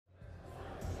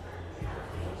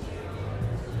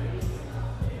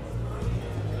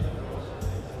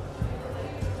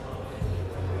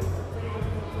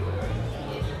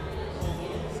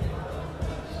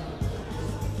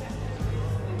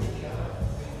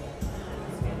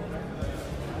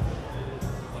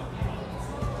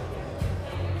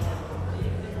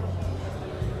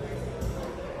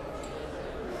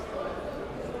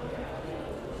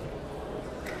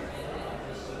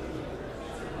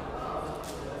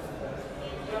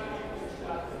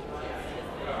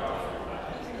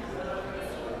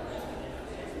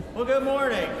Well, good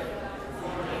morning.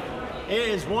 It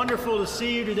is wonderful to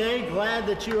see you today. Glad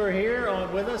that you are here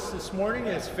with us this morning.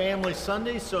 It's Family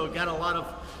Sunday, so got a lot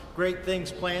of great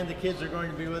things planned. The kids are going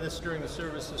to be with us during the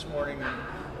service this morning, and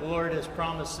the Lord has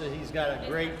promised that He's got a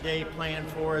great day planned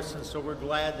for us, and so we're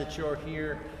glad that you're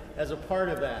here as a part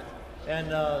of that. And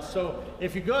so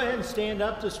if you go ahead and stand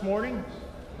up this morning,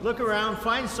 look around,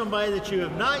 find somebody that you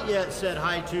have not yet said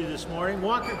hi to this morning,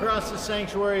 walk across the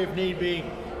sanctuary if need be,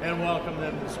 and welcome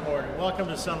them this morning. Welcome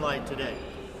to Sunlight today.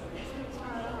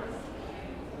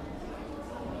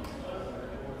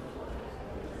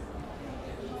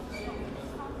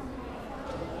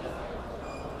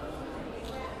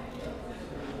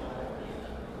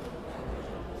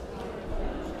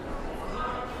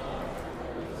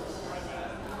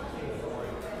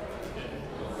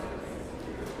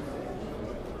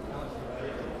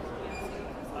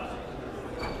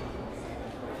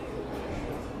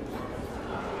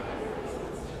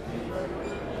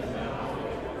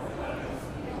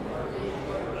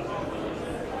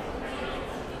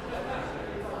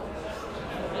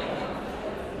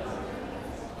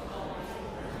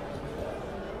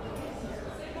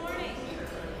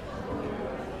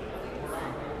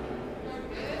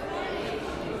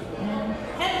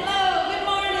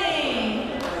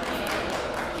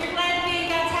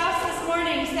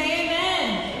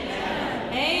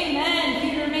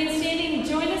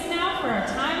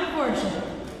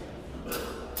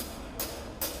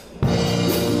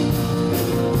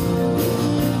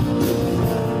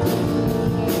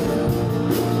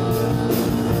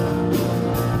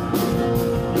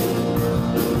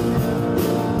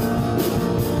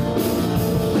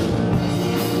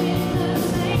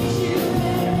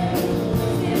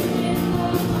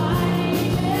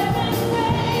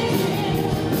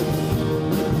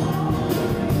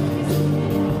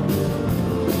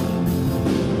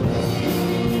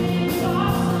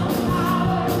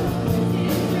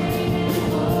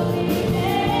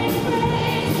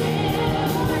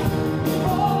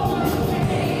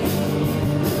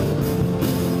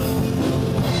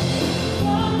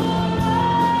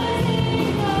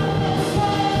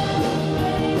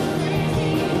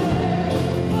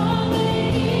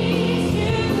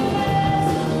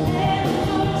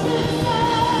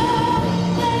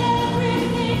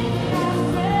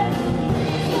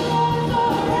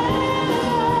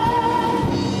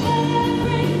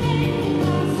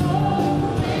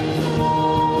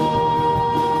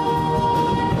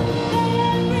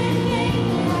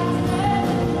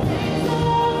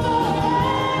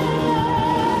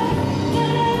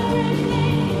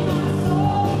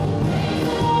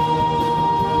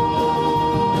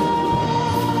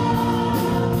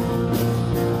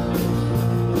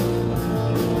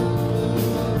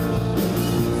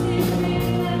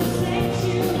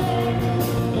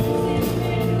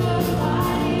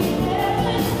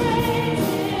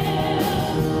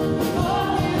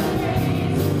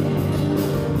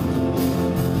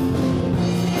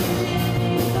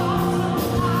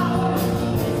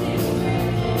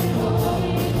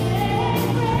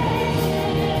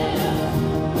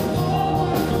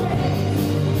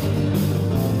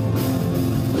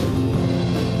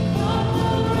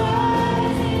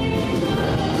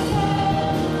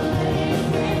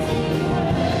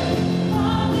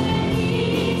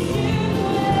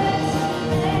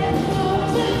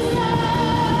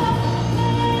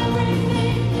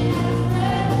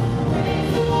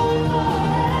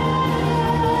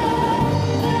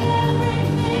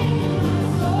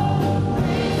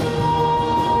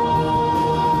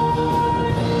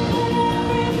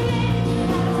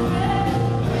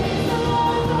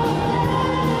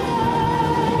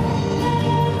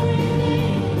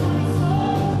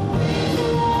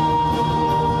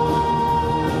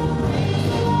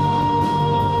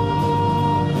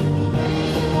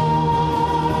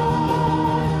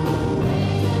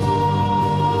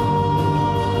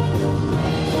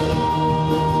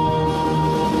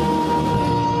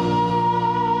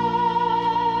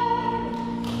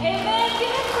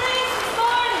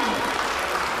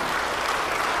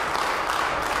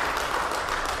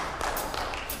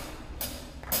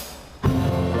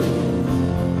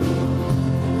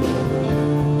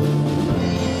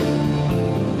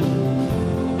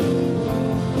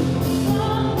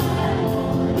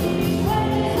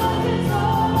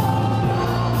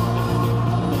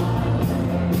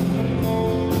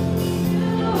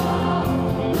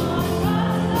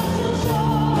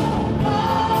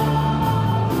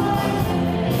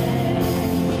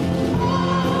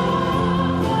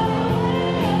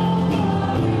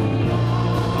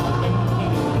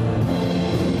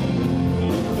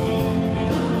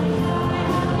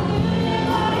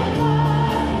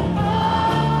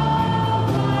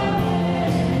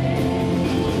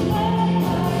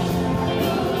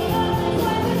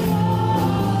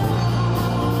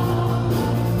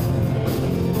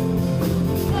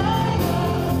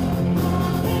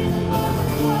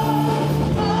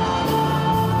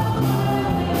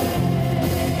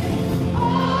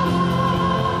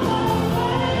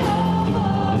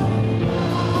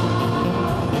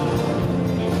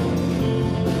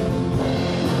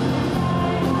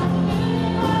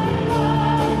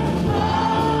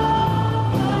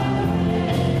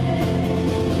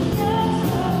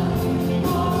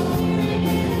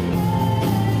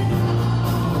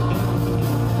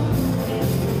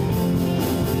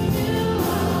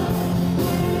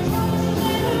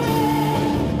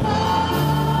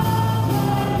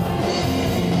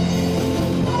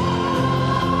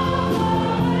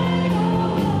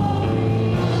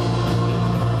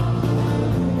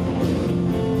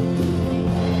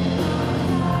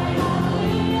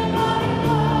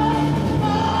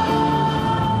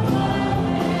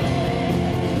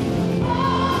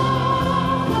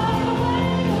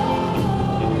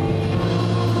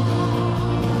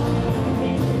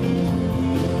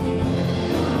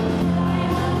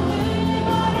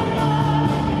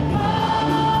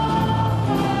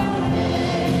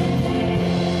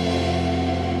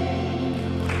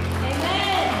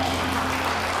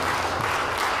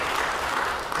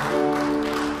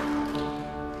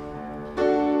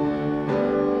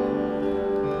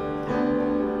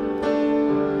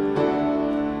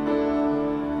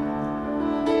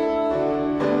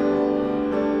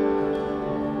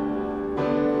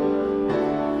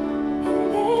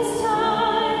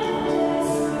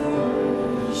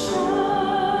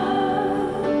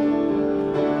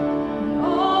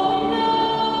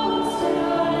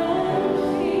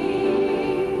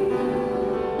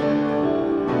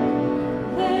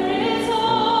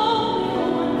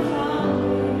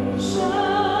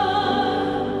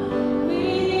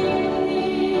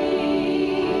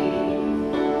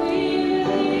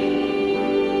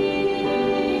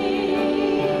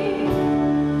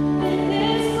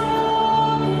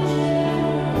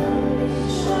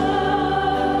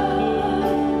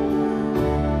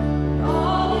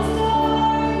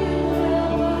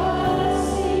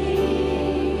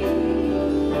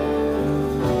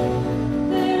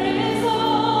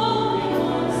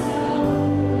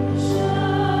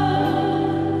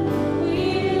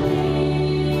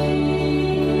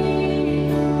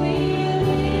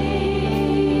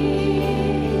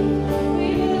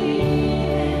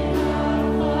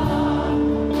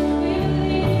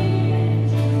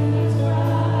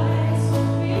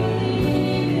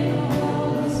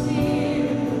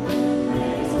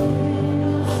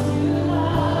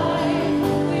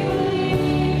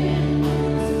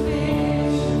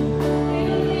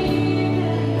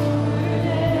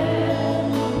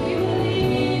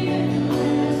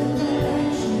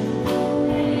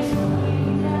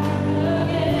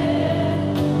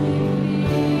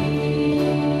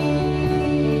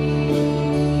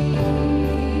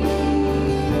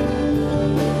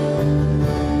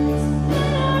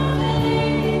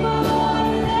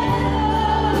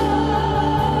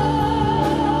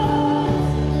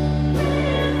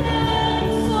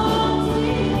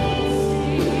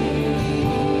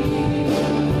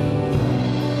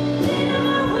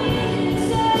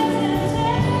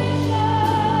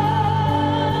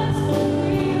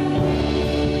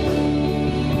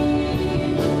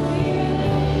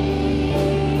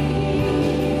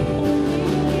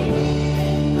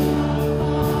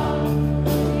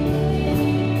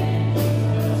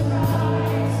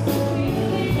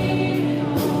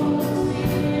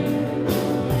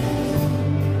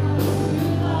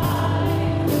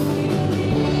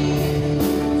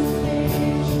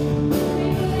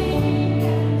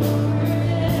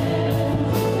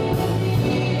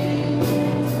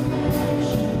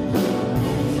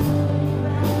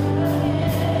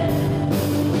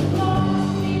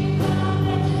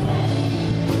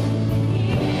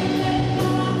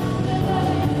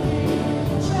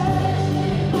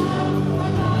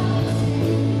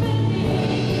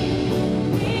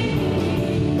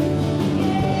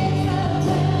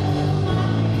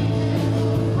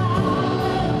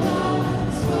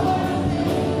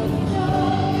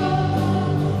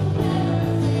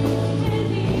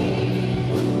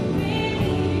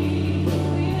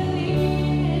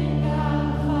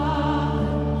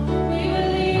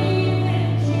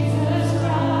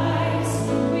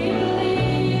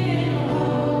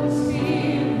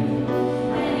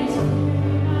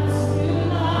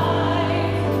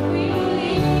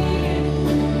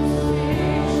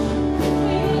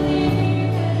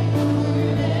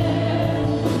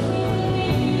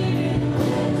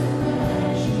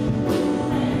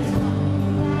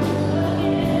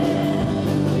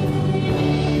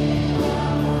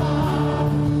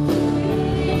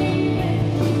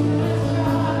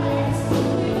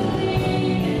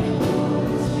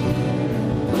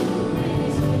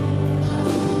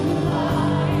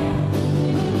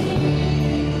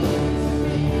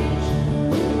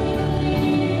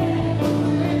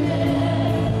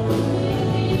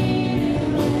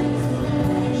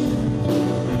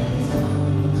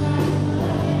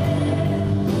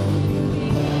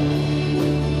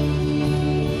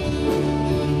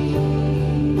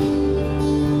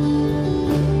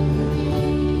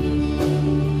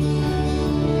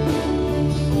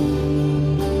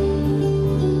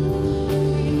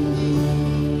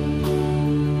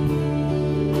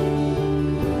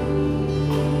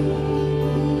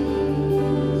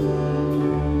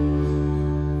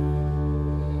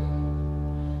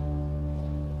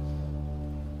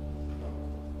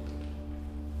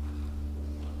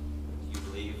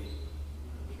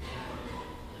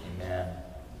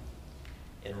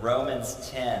 Romans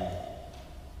 10,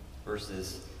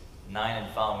 verses 9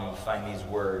 and following, we find these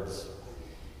words.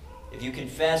 If you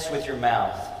confess with your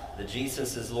mouth that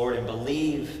Jesus is Lord and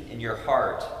believe in your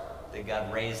heart that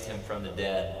God raised him from the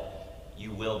dead,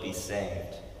 you will be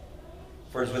saved.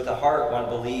 For it's with the heart one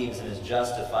believes and is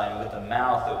justified, and with the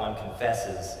mouth that one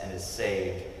confesses and is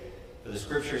saved. For the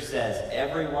scripture says,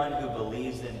 everyone who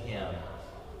believes in him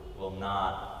will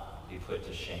not be put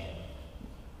to shame.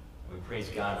 We praise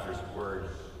God for his word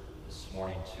this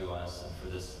morning to us, and for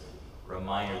this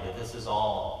reminder that this is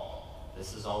all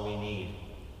we need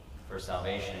for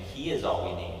salvation. And he is all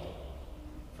we need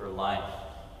for life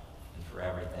and for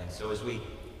everything. So as we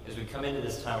come into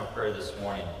this time of prayer this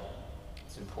morning,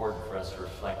 it's important for us to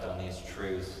reflect on these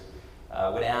truths. I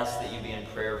would ask that you be in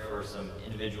prayer for some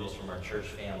individuals from our church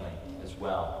family as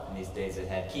well in these days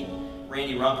ahead. Keep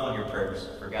Randy Runkle in your prayers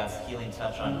for God's healing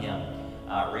touch on him.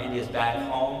 Randy is back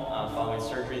home following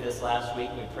surgery this last week.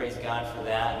 We praise God for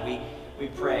that. And we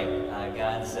pray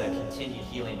God's continued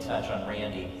healing touch on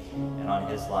Randy and on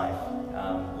his life.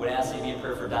 Would ask that you be in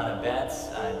prayer for Donna Betts.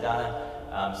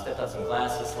 Donna stepped on some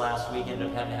glass this last week, ended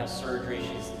up having to have surgery.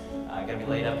 She's going to be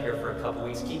laid up here for a couple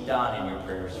weeks. Keep Donna in your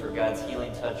prayers for God's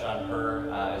healing touch on her,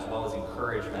 as well as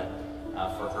encouragement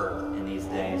for her in these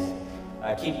days.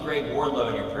 Keep Greg Wardlow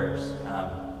in your prayers.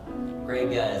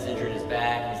 Greg is injured in his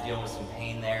back. He's dealing with some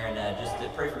pain there. And just to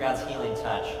pray for God's healing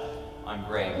touch on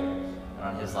Greg and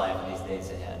on his life in these days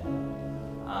ahead.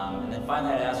 And then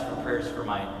finally, I'd ask for prayers for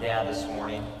my dad this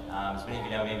morning. As many of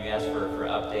you know, maybe asked for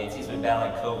updates. He's been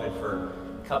battling COVID for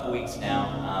a couple weeks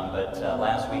now, but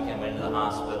last weekend went into the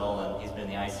hospital, and he's been in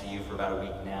the ICU for about a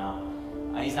week now.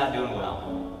 He's not doing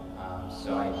well.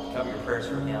 So I cover your prayers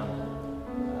for him.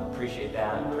 Appreciate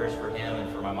that. Prayers for him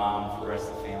and for my mom and for the rest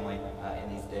of the family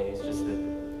in these days. Just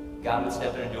that God would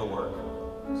step in and do a work.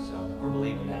 So we're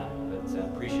believing that. But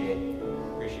appreciate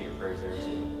your prayers there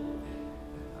too.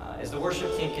 As the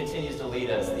worship team continues to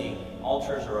lead us, the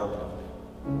altars are open.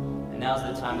 And now's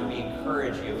the time that we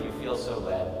encourage you, if you feel so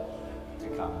led, to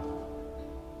come.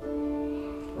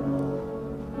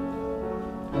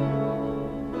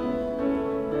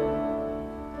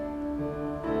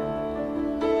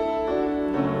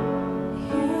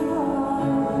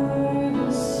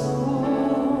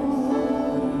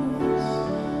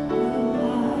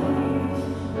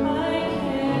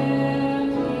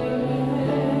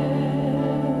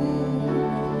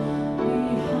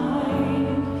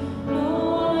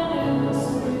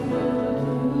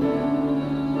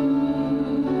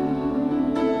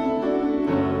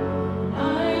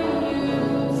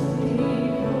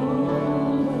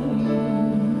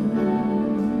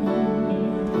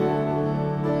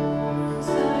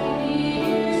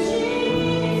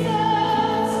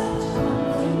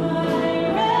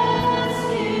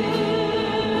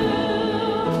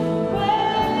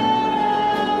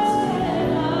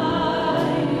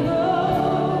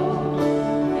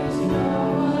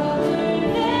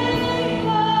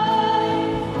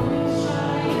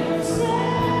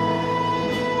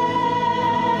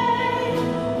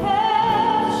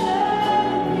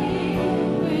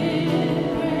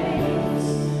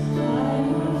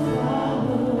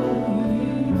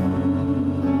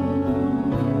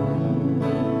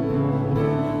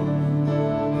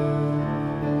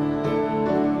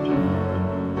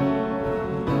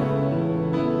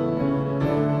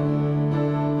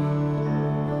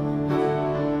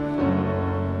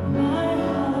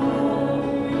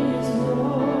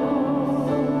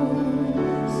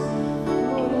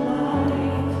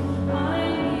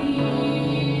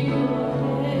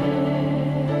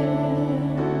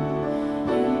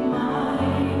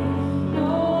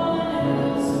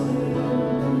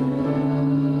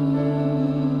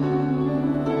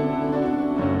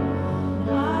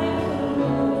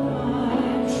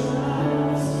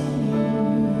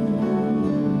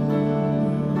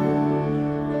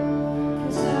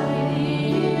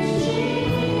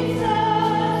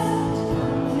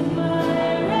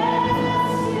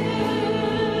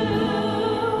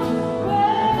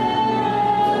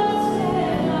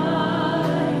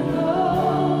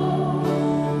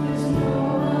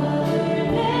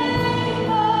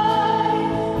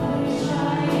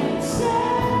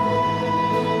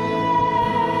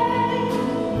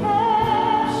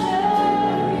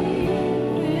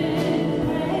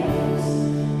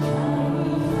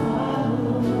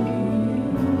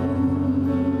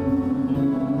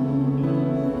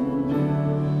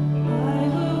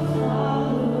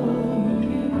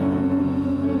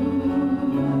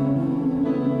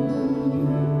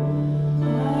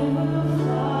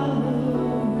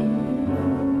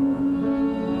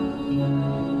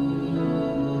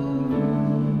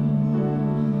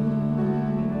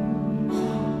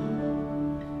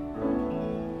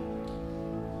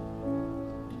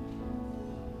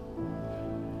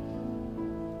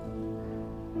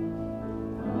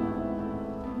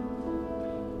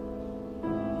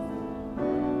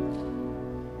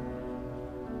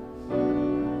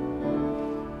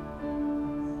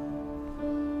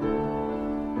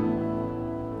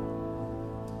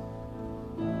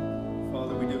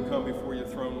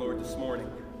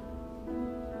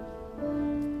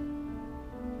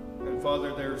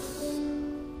 Father, there's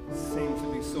seems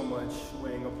to be so much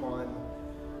weighing upon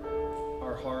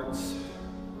our hearts.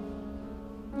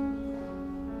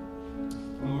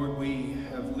 And Lord, we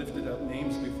have lifted up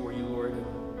names before you, Lord,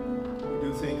 and we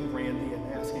do think of Randy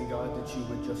and asking God that you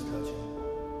would just touch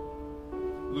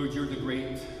him. Lord, you're the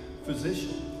great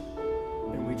physician,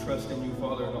 and we trust in you,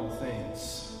 Father, in all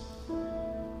things.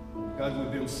 God,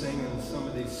 we've been singing some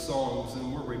of these songs,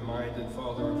 and we're reminded,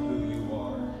 Father, of who you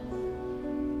are.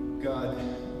 God,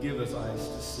 give us eyes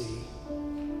to see.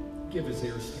 Give us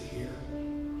ears to hear.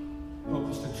 Help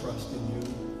us to trust in you.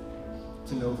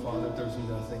 To know, Father, there's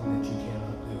nothing that you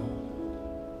cannot do.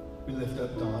 We lift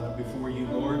up Donna before you,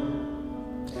 Lord,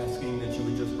 asking that you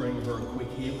would just bring her a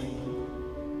quick healing.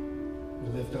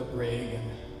 We lift up Greg,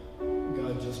 and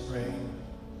God, just praying,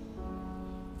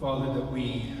 Father, that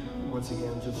we once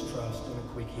again just trust in a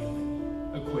quick healing,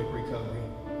 a quick recovery.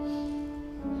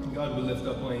 And God, we lift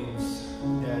up Lane's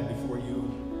dad before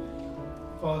you.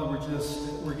 Father,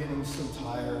 we're getting so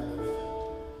tired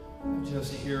of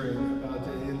just hearing about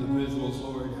the individuals,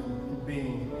 Lord, and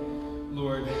being,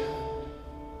 Lord,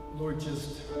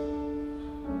 just,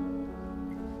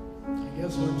 I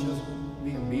guess, Lord, just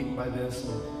being beaten by this.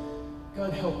 And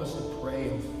God, help us to pray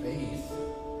in faith.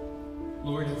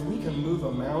 Lord, if we can move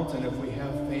a mountain, if we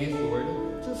have faith, Lord,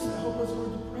 just help us,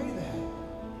 Lord, to pray that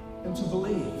and to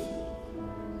believe.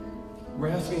 We're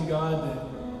asking, God,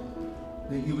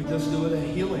 that you would just do a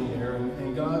healing there.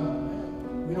 And God,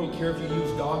 we don't care if you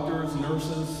use doctors,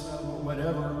 nurses,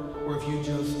 whatever, or if you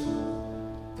just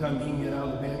tell him he can get out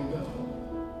of the bed and go.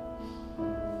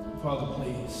 Father,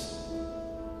 please.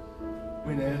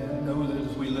 We know that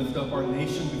as we lift up our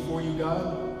nation before you,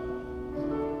 God,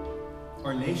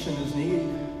 our nation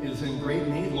is in great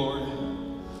need, Lord,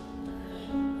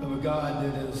 of a God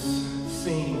that is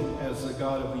seen as the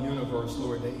God of the universe,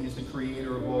 Lord, that he's the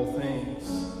creator of all things.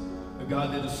 A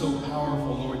God that is so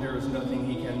powerful, Lord, there is nothing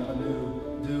he cannot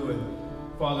do. And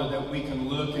Father, that we can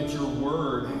look at your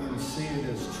word and see it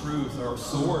as truth. Our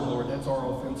sword, Lord, that's our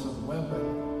offensive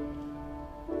weapon.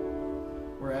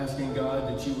 We're asking, God,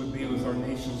 that you would be with our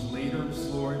nation's leaders,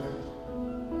 Lord.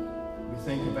 We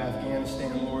think of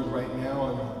Afghanistan, Lord, right now,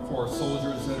 and for our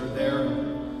soldiers that are there,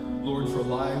 and Lord, for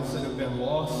lives that have been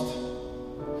lost.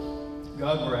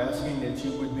 God, we're asking that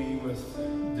you would be with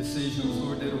decisions,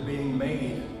 Lord, that are being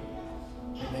made.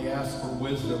 And they ask for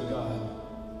wisdom, God.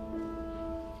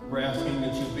 We're asking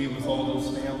that you be with all those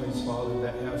families, Father,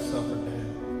 that have suffered that.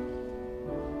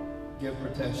 Give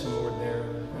protection, Lord, there.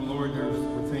 And Lord,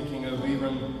 we're thinking of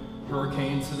even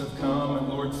hurricanes that have come, and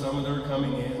Lord, some that are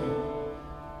coming in.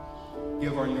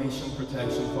 Give our nation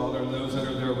protection, Father, and those that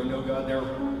are there. We know, God,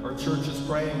 our church is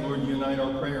praying. Lord, unite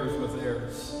our prayers with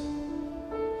theirs.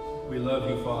 We love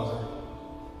you, Father.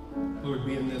 Lord,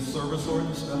 be in this service, Lord,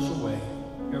 in a special way.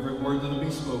 Every word that will be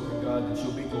spoken, God, that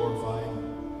you'll be glorified.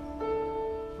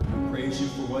 We praise you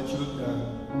for what you have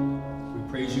done. We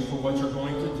praise you for what you're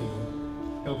going to do.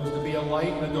 Help us to be a light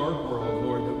in a dark world,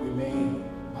 Lord, that we may,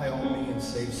 by all means,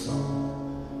 save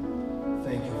some.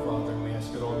 Thank you, Father, and we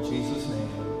ask it all in Jesus' name.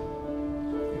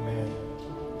 Amen.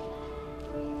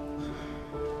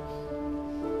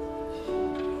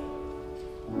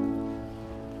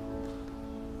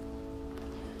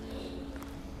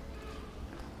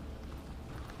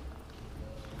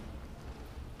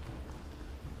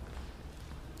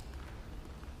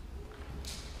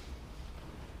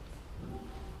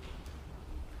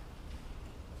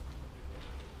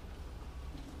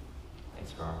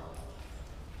 Thanks, Carl.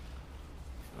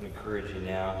 I would encourage you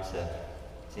now to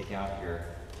take out your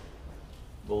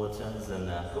bulletins and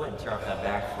go ahead and tear off that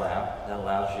back flap. That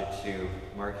allows you to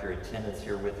mark your attendance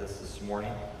here with us this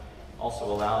morning. Also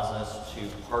allows us to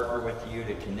partner with you,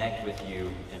 to connect with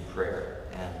you in prayer.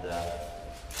 And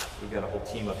we've got a whole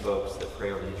team of folks that pray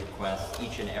over these requests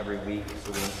each and every week.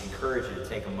 So we encourage you to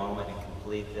take a moment and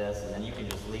complete this. And then you can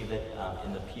just leave it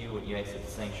in the pew when you exit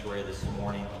the sanctuary this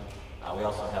morning. We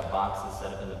also have boxes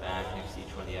set up in the back next to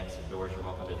each one of the exit doors. You're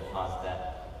welcome to deposit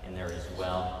that in there as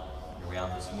well. We're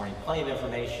out this morning. Plenty of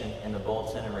information in the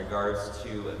bulletin in regards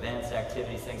to events,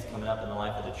 activities, things coming up in the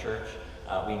life of the church.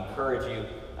 We encourage you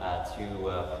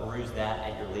to peruse that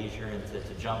at your leisure and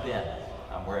to jump in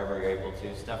wherever you're able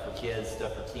to. Stuff for kids,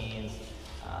 stuff for teens.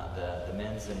 The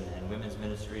men's and women's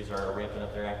ministries are ramping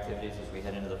up their activities as we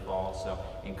head into the fall. So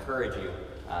encourage you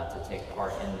to take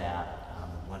part in that.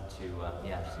 Want to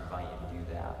just invite you to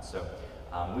do that. So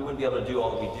we wouldn't be able to do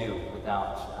all that we do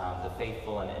without the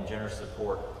faithful and generous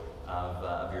support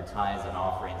of your tithes and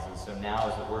offerings. And so now,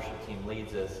 as the worship team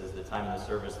leads us, is the time in the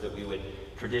service that we would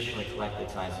traditionally collect the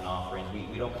tithes and offerings.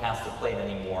 We don't pass the plate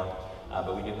anymore.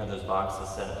 But we do have those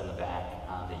boxes set up in the back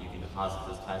that you can deposit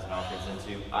those tithes and offerings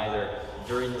into, either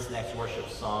during this next worship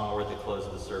song or at the close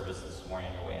of the service this morning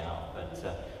on your way out.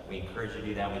 But we encourage you to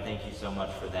do that. We thank you so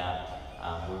much for that.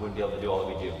 We wouldn't be able to do all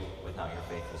that we do without your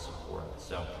faithful support.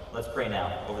 So let's pray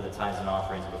now over the tithes and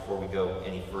offerings before we go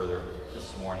any further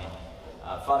this morning.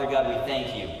 Father God, we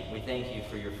thank you. We thank you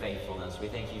for your faithfulness. We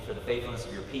thank you for the faithfulness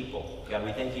of your people. God,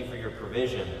 we thank you for your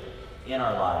provision in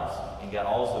our lives. And God,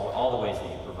 all the ways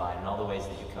that you provide and all the ways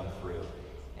that you come through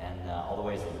and all the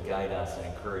ways that you guide us and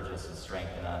encourage us and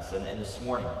strengthen us. And this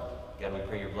morning, God, we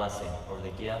pray your blessing over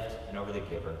the gift and over the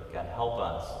giver. God, help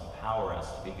us, empower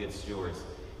us to be good stewards.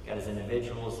 God, as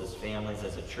individuals, as families,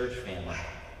 as a church family,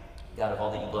 God, of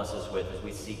all that you bless us with as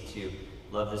we seek to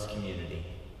love this community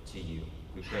to you.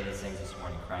 We pray these things this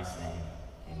morning in Christ's name.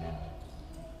 Amen.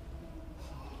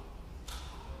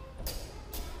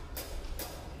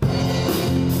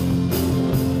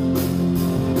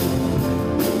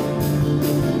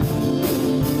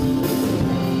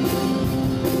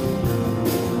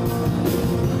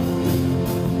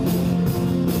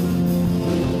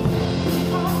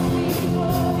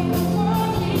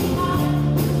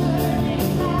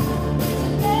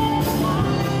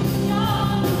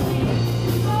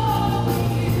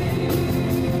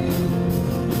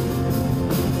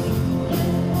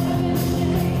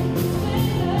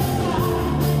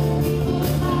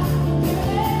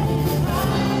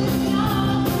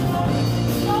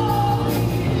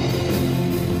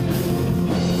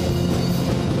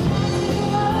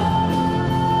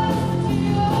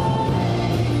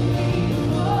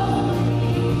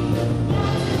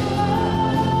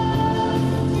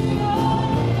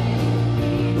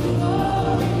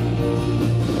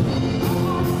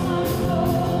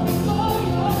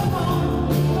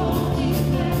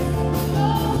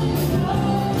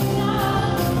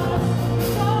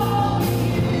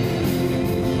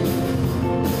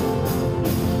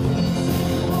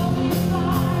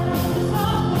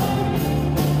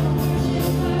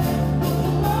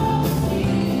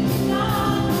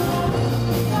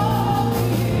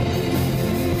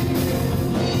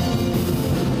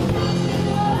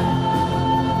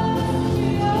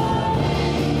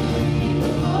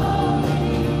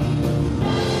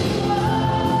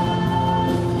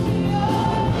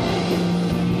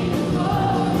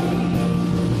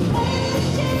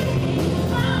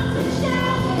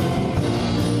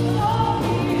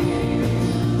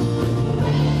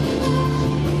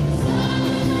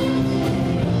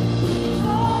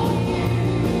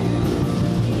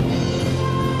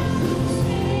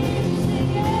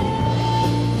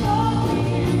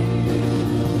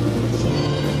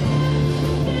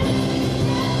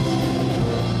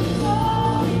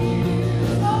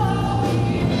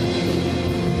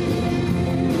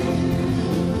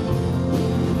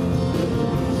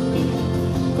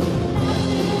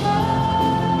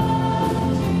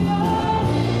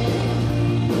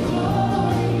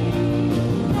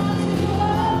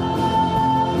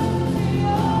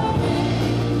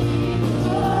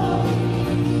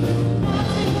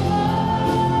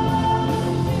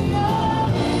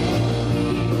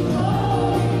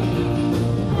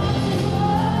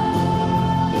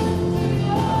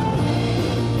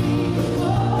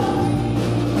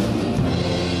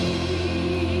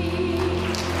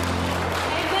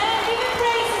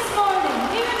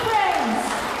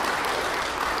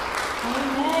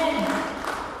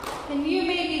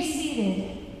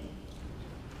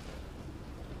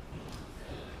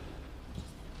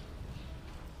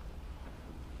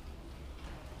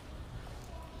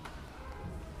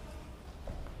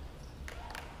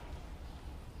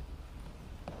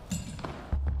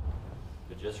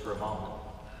 Just for a moment,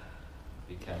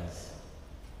 because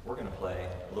we're going to play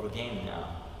a little game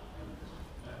now.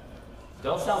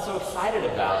 Don't sound so excited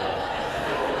about it.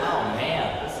 Oh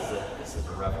man, this is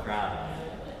a rough crowd.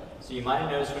 So you might have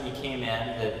noticed when you came in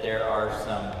that there are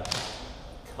some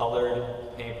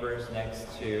colored papers next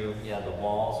to the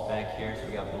walls back here. So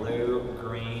we got blue,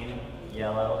 green,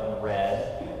 yellow, and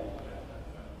red.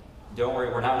 Don't worry,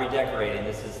 we're not redecorating.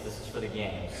 This is for the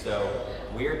game. So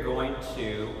we're going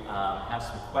to have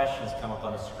some questions come up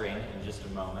on the screen in just a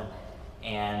moment,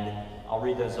 and I'll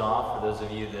read those off for those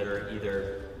of you that are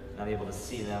either not able to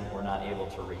see them or not able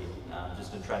to read.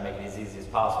 Just going to try to make it as easy as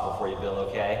possible for you, Bill.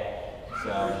 Okay? So,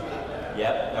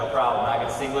 yep, no problem. Not going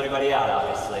to single anybody out,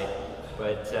 obviously,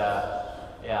 but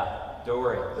yeah, don't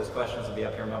worry. Those questions will be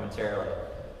up here momentarily.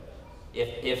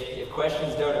 If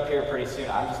questions don't appear pretty soon,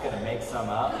 I'm just going to make some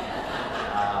up,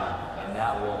 and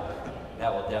that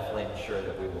will definitely ensure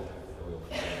that we will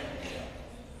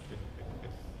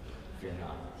fear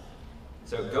not.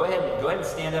 So go ahead and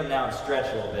stand up now and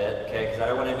stretch a little bit, okay? Because I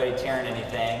don't want anybody tearing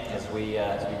anything as we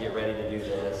get ready to do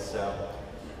this. So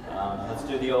let's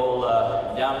do the old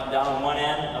down on one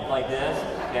end, up like this,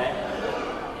 okay?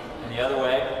 And the other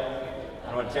way. I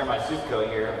don't want to tear my suit coat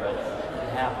here, but it can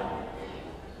happen.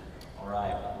 All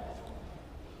right.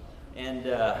 And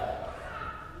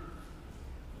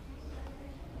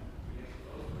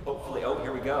hopefully, oh,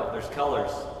 here we go. There's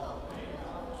colors.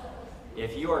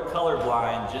 If you are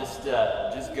colorblind, just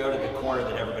go to the corner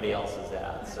that everybody else is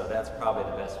at. So that's probably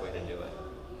the best way to do it.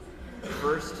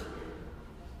 First,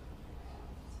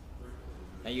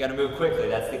 now you got to move quickly.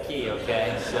 That's the key,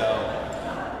 okay?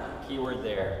 So, keyword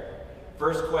there.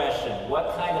 First question,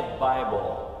 what kind of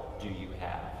Bible do you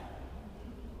have?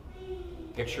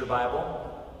 Picture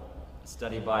Bible,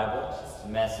 study Bible,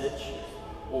 message,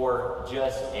 or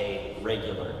just a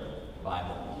regular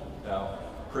Bible? So,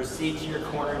 proceed to your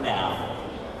corner now.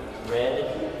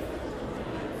 Red,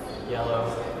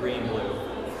 yellow, green, blue.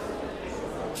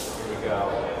 Here we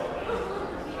go.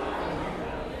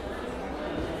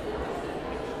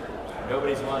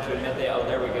 Nobody's wanting to admit oh,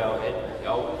 there we go.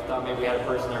 Thought maybe we had a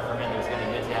person there for a minute who was going to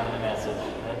admit to having a message.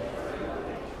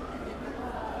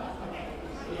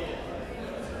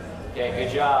 Okay,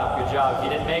 good job, good job. If you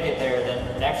didn't make it there,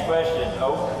 then next question.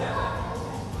 Oh,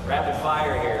 rapid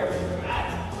fire here.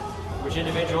 Which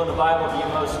individual in the Bible do you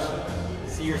most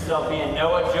see yourself being?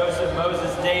 Noah, Joseph,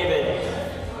 Moses, David.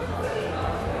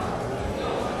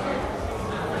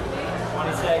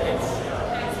 20 seconds.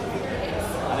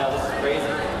 I know this is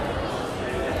crazy.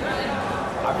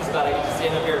 I'm just glad I get to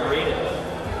stand up here and read it.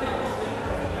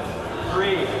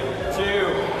 3,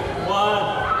 2,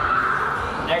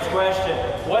 1. Next question.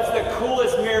 What's the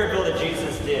coolest miracle that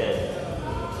Jesus did?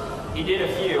 He did a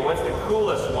few. What's the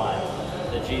coolest one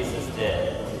that Jesus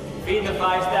did? Feeding the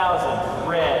 5,000,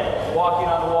 red. Walking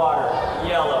on the water,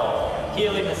 yellow.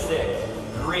 Healing the sick,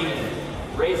 green.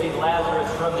 Raising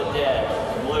Lazarus from the dead,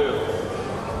 blue.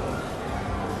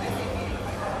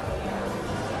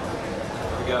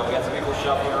 Here we go, we got some people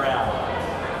shuffling around.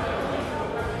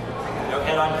 No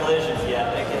head-on collisions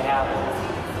yet, that can happen.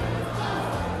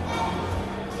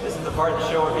 This is the part of the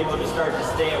show where people just start to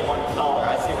stay at one color.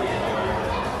 I see what you're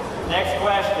doing. Next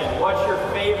question, what's your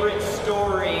favorite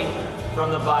story from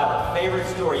the Bible? Favorite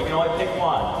story, you can only pick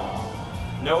one.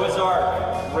 Noah's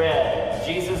Ark, red.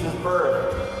 Jesus'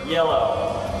 birth,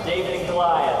 yellow. David and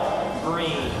Goliath,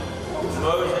 green.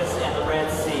 Moses and the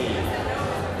Red Sea,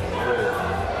 blue.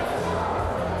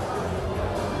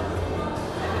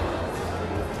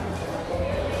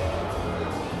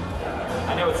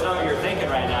 I know what some of you are thinking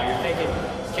right now. You're thinking,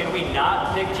 can we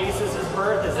not pick Jesus'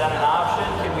 birth? Is that an option?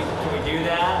 Can we do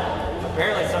that?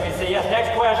 Apparently some of you say yes.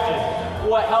 Next question.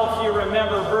 What helps you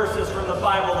remember verses from the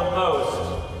Bible the most?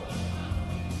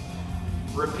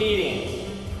 Repeating,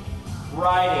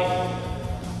 writing,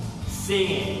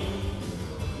 singing,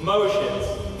 motions,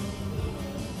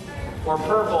 or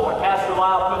purple when Pastor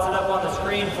Lyle puts it up on the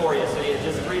screen for you so you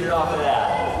just read it off of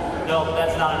that. No,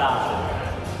 that's not an option.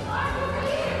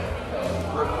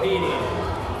 Repeating,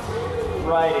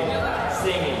 writing,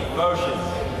 singing, motions.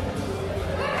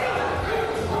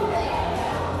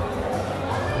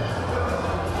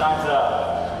 Time's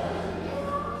up.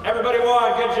 Everybody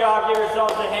won. Good job. Give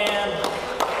yourselves a hand.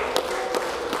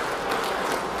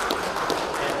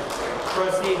 And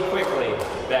proceed quickly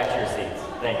back to your seats.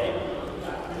 Thank you.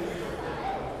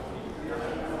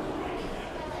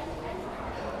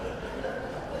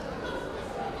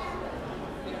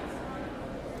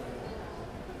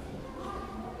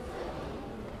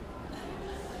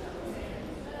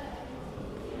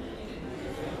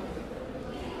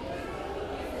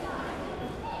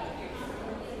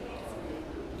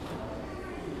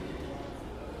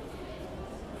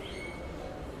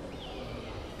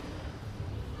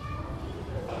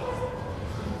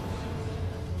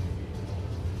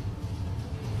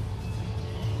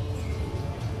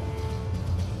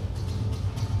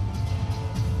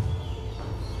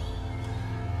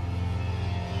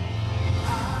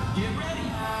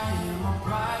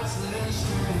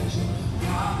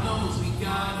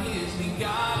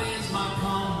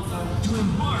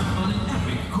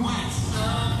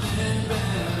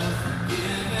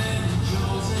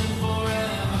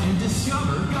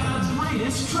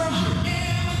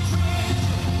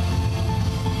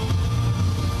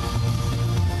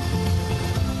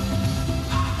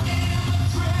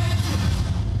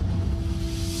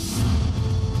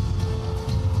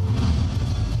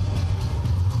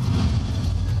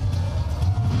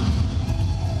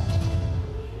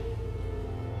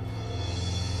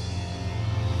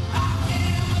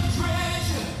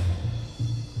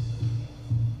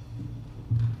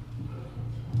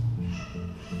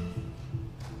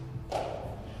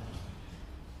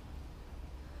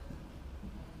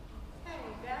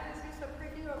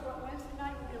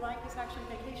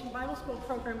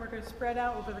 program we're going to spread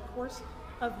out over the course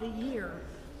of the year.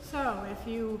 So if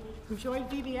you enjoyed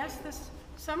VBS this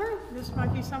summer, this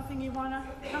might be something you want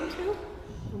to come to.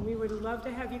 And we would love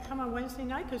to have you come on Wednesday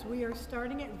night because we are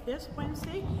starting it this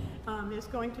Wednesday. It's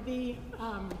going to be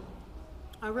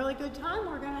a really good time.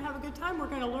 We're going to have a good time. We're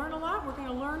going to learn a lot. We're going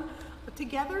to learn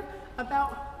together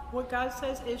about what God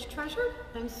says is treasured.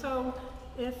 And so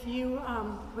if you,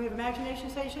 we have imagination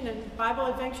station and Bible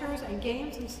adventures and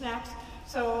games and snacks.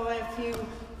 So if you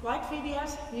like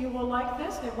VBS, you will like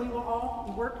this, and we will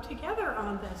all work together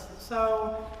on this.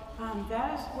 So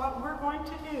that is what we're going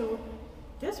to do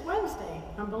this Wednesday,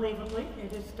 unbelievably.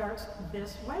 It starts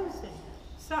this Wednesday.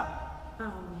 So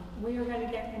we are going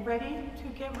to get ready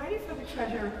for the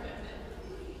treasure.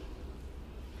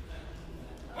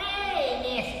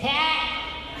 Hey, Miss Pat!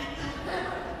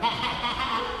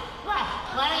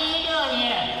 what are you doing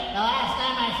here? The last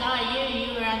time I saw you, you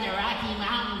were on the Rocky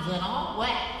Mountains and all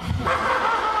wet.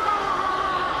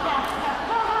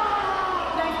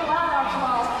 Thanks a lot,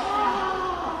 Archibald.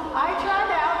 I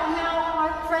tried out, and now my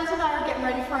friends and I are getting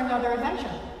ready for another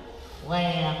adventure.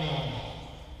 Wait a minute.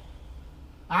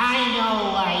 I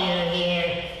know why you're here.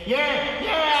 You're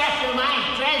after my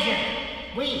treasure.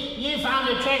 You found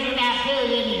a treasure map too,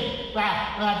 didn't you?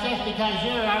 Well, just because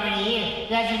you're already here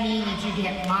doesn't mean that you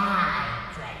get my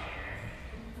treasure.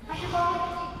 Archibald,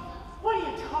 what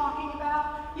are you talking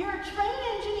about? You're a train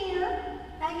engineer,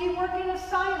 and you work in a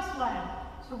science lab.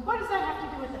 So what does that have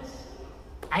to do with this?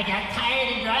 I got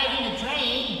tired of driving the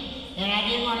train, and I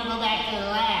didn't want to go back to the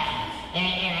lab.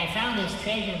 And I found this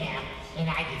treasure map, and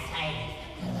I decided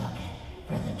to look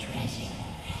for the treasure.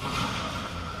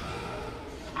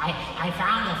 I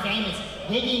found the famous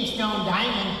Digging Stone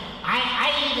Diamond. I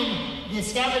even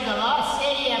discovered the lost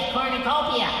city of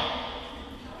Cornucopia.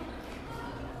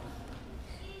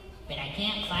 But I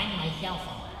can't find my cell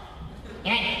phone.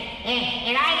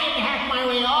 And I didn't hack my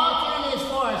way all through this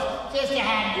forest just to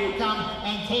have you come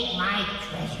and take my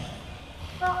treasure.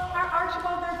 Well,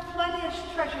 Archibald, there's plenty of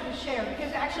treasure to share,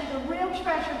 because actually the real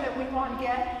treasure that we want to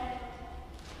get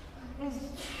is...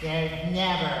 There's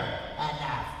never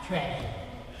enough treasure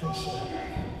to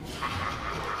share.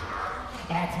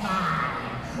 That's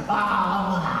mine.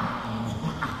 All mine.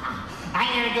 I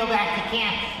never go back to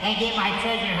camp and get my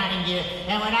treasure hunting gear.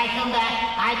 And when I come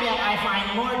back, I bet I find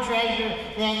more treasure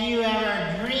than you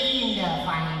ever dreamed of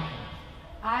finding.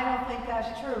 I don't think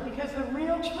that's true, because the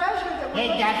real treasure that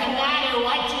we're It doesn't matter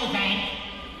what you think.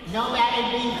 Nobody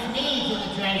beats me to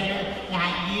the treasure.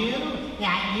 Not you,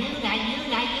 not you, not you,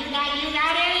 not you, not you,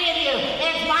 not any of you.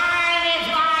 It's mine, it's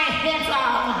mine, it's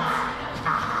all mine.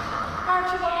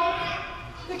 Archibald,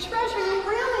 the treasure you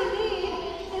really need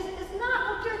is not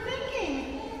what you're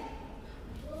thinking.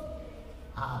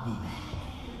 I'll be back.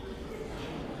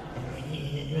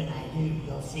 And when I do,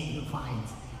 you'll see who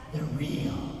finds the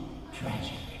real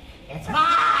treasure. It's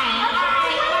mine!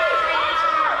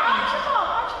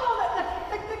 Archibald,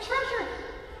 the treasure,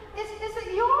 is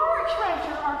it your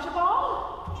treasure,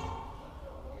 Archibald?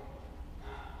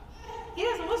 He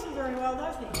doesn't listen very well,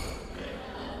 does he?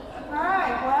 All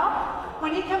right, well,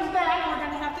 when he comes back, we're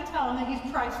going to have to tell him that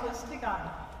he's priceless to God.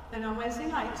 And on Wednesday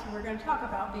nights, we're going to talk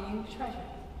about being treasured.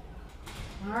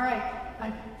 All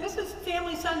right, this is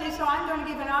Family Sunday, so I'm going to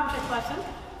give an object lesson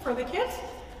for the kids,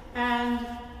 and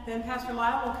then Pastor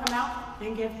Lyle will come out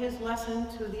and give his lesson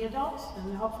to the adults,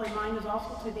 and hopefully mine is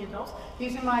also to the adults.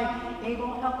 These are my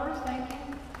able helpers. Thank you.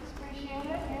 Appreciate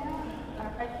it.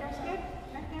 Yeah. Right there's good.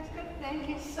 Right there's good. Thank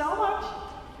you so much.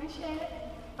 Appreciate it.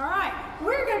 All right.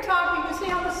 We're going to talk. You can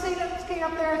see on the screen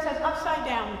up there it says upside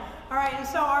down. All right. And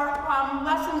so our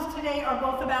lessons today are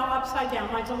both about upside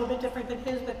down. Mine's a little bit different than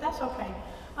his, but that's okay.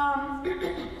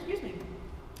 Excuse me.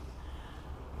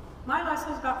 My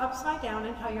lesson is about upside down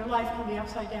and how your life can be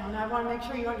upside down. And I want to make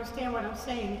sure you understand what I'm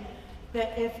saying.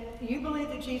 That if you believe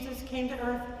that Jesus came to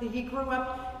earth, that he grew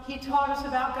up, he taught us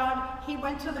about God, he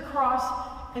went to the cross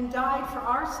and died for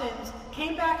our sins,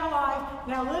 came back alive,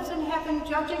 now lives in heaven,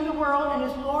 judging the world, and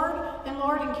is Lord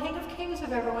and King of Kings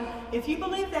of everyone. If you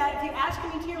believe that, if you ask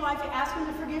him into your life, you ask him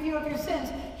to forgive you of your sins,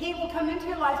 he will come into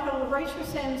your life, he will erase your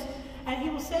sins, and he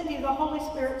will send you the Holy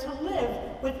Spirit to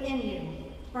live within you.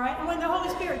 Right? And when the Holy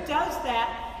Spirit does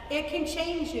that, it can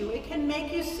change you. It can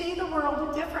make you see the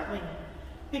world differently.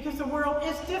 Because the world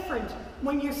is different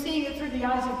when you're seeing it through the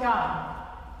eyes of God.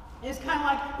 It's kind of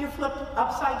like you're flipped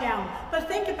upside down. But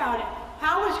think about it.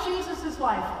 How was Jesus'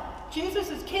 life? Jesus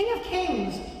is King of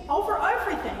Kings over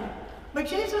everything. But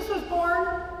Jesus was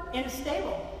born in a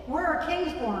stable. Where are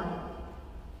kings born?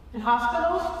 In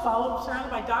hospitals,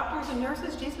 surrounded by doctors and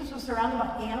nurses. Jesus was surrounded by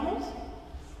animals.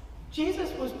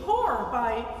 Jesus was poor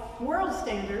by world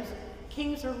standards.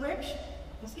 Kings are rich,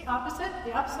 It's the opposite,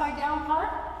 the upside down part.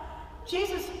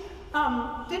 Jesus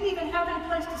didn't even have any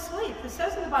place to sleep. It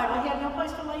says in the Bible he had no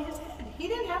place to lay his head. He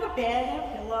didn't have a bed and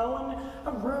a pillow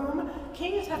and a room.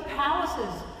 Kings have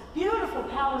palaces, beautiful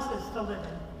palaces to live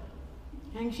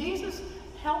in. And Jesus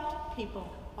helped people.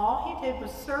 All he did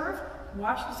was serve,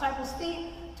 wash disciples' feet,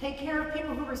 take care of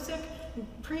people who were sick, and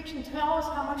preach and tell us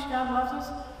how much God loves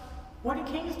us. What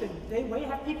do kings do? They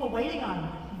have people waiting on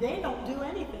them. They don't do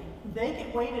anything. They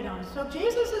get waited on. So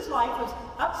Jesus' life was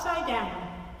upside down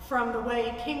from the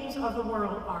way kings of the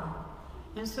world are.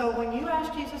 And so when you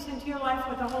ask Jesus into your life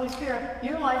with the Holy Spirit,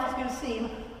 your life is going to seem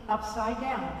upside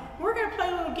down. We're going to play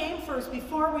a little game first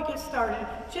before we get started,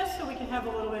 just so we can have a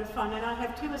little bit of fun. And I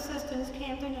have two assistants,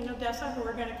 Camden and Odessa, who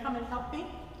are going to come and help me.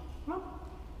 Come on.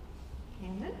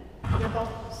 Camden. They're both,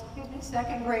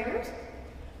 second graders.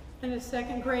 And as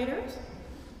second graders,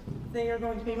 they are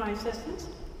going to be my assistants.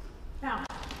 Now,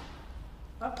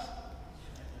 oops.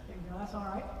 There you go, that's all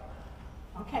right.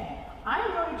 Okay, I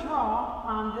am going to draw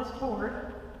on this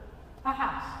board a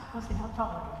house. Let's see how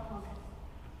tall it is. Okay.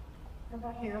 How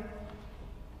about here?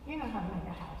 You know how to make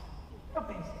a house. A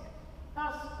basic. A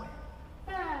square.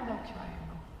 And a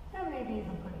triangle. And maybe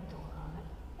even put a door on it.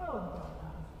 A little door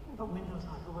on it. Put windows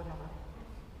on it or whatever.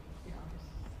 Here, I'll just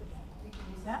forget. We can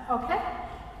use that. Okay?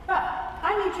 But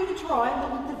I need you to draw it.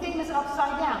 The thing is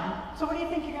upside down. So what do you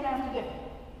think you're going to have to do?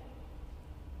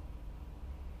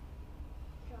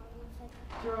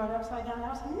 Draw it upside down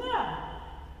house? No.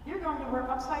 You're going to wear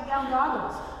upside down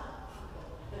goggles.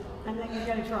 And then you're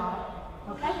going to draw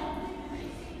it. Okay?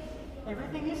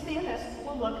 Everything you see in this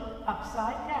will look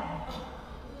upside down.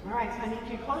 All right, so I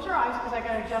need you to close your eyes because I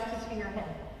got to adjust it to your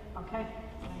head. Okay?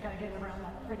 I got to get it around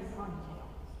that pretty ponytail.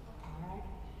 All right?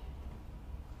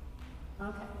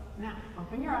 Okay. Now,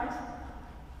 open your eyes.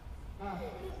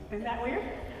 Isn't that weird?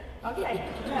 Okay.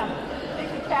 Now,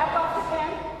 take the cap off the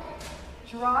pen.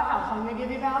 Draw a house. I'm going to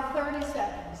give you about 30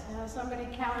 seconds. Somebody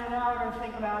count it out or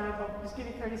think about it, but just give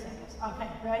you 30 seconds. Okay,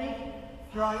 ready?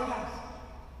 Draw your house.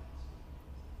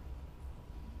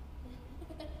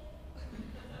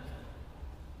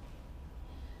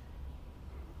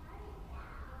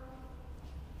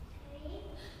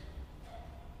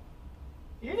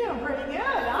 You're doing pretty good.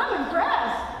 I'm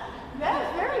impressed. That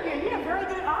is very good. You have very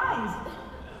good eyes.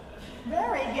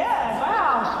 Very good.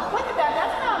 Wow. Look at that.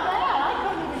 That's not bad. I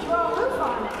couldn't even draw a roof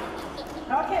on it.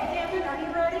 Okay, Camden, are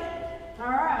you ready? All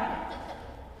right.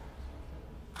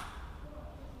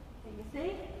 Can you see?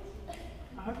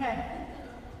 Okay.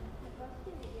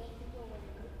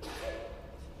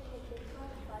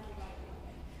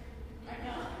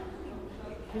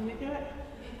 Can you do it?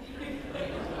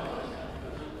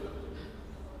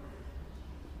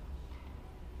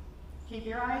 Keep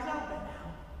your eyes open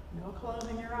now. No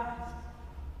closing your eyes.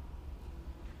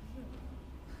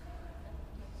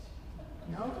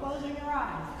 No closing your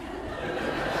eyes.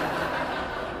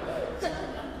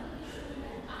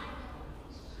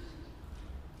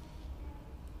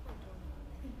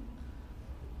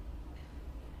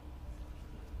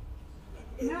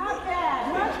 Not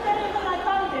bad. Much better than I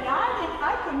thought you did.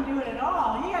 I couldn't do it at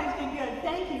all. You guys did good.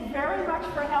 Thank you very much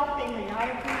for helping me. I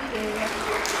appreciate it.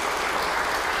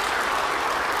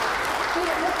 See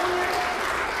it look weird?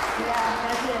 Yeah,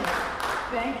 that's it.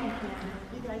 Thank you, Ken.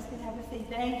 You guys can have a seat.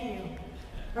 Thank you.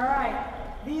 All right.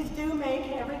 These do make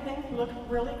everything look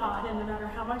really odd, and no matter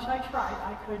how much I tried,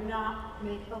 I could not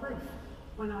make a roof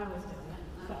when I was doing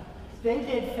it. So they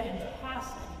did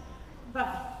fantastic.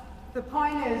 But the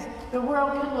point is, the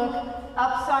world can look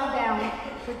upside down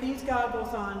with these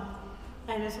goggles on,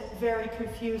 and it's very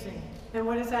confusing. And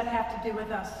what does that have to do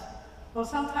with us? Well,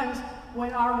 sometimes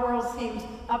when our world seems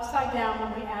upside down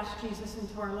when we ask Jesus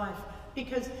into our life,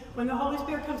 because when the Holy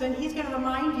Spirit comes in, he's going to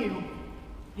remind you.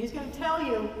 He's going to tell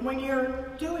you when you're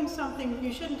doing something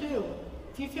you shouldn't do.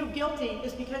 If you feel guilty,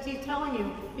 it's because he's telling you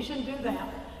you shouldn't do that.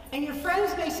 And your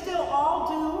friends may still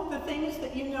all do the things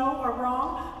that you know are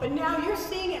wrong, but now you're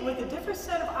seeing it with a different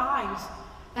set of eyes.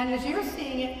 And as you're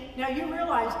seeing it, now you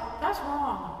realize that's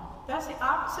wrong. That's the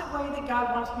opposite way that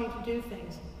God wants me to do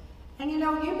things. And you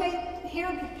know, you may hear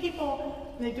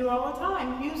people, they do all the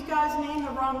time, use God's name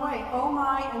the wrong way. Oh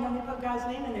my, and then they put God's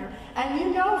name in there. And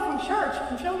you know from church,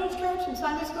 from children's church and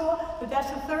Sunday school, that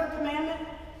that's the third commandment.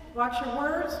 Watch your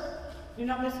words. Do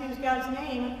not misuse God's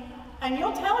name. And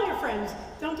you'll tell your friends,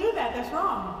 don't do that, that's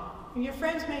wrong. And your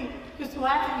friends may just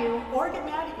laugh at you or get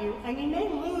mad at you, and you may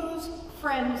lose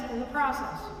friends in the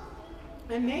process.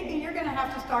 And maybe you're going to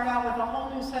have to start out with a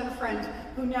whole new set of friends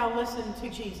who now listen to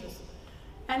Jesus.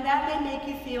 And that may make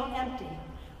you feel empty.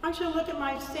 I want you to look at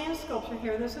my sand sculpture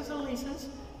here. This is Elisa's.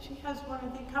 She has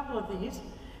a couple of these.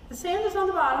 The sand is on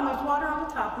the bottom, there's water on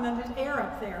the top, and then there's air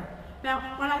up there.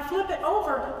 Now, when I flip it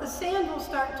over, the sand will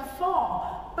start to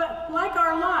fall. But like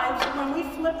our lives, when we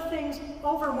flip things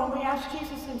over, when we ask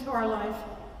Jesus into our life,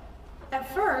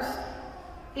 at first,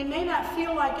 it may not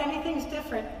feel like anything's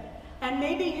different. And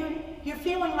maybe you're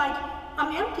feeling like,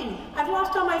 I'm empty. I've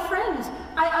lost all my friends.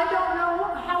 I don't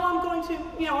know how I'm going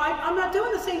to, I'm not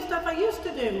doing the same stuff I used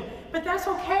to do. But that's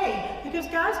okay, because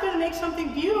God's going to make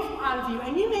something beautiful out of you.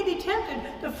 And you may be tempted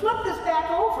to flip this back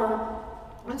over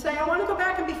and say, I want to go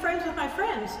back and be friends with my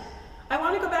friends. I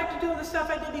want to go back to doing the stuff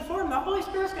I did before. And the Holy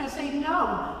Spirit's going to say,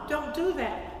 no, don't do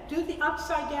that. Do the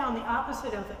upside down, the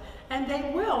opposite of it. And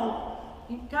they will.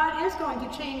 God is going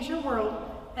to change your world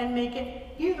and make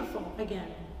it beautiful again.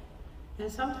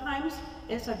 And sometimes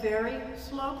it's a very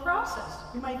slow process.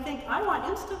 You might think, I want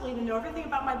instantly to know everything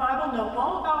about my Bible, know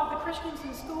all about the Christians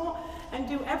in school, and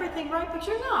do everything right, but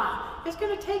you're not. It's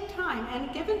going to take time,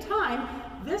 and given time,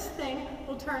 this thing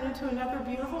will turn into another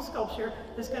beautiful sculpture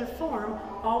that's going to form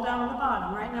all down on the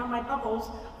bottom. Right now, my bubbles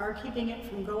are keeping it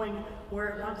from going where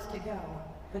it wants to go,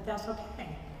 but that's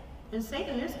okay. And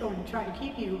Satan is going to try to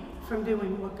keep you from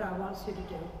doing what God wants you to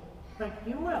do, but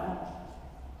you will.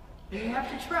 And you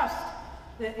have to trust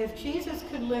that if Jesus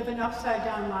could live an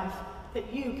upside-down life,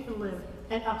 that you can live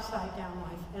an upside-down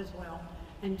life as well.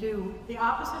 And do the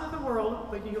opposite of the world,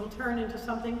 but you'll turn into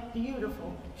something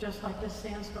beautiful, just like this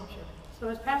sand sculpture. So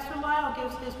as Pastor Lyle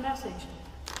gives his message,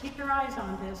 keep your eyes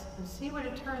on this and see what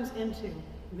it turns into.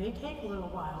 It may take a little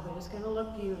while, but it's going to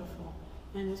look beautiful.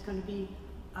 And it's going to be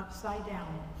upside down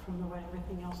from the way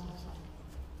everything else looks like.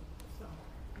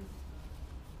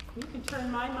 You can turn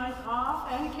my mic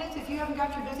off. And kids, if you haven't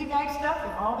got your busy bag stuff,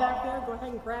 they're all back there. Go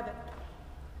ahead and grab it.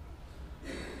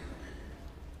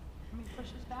 Let me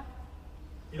push this back.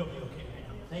 It'll be okay right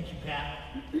now. Thank you, Pat.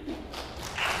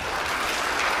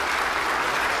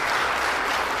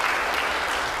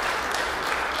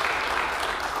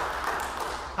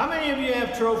 How many of you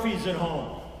have trophies at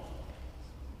home?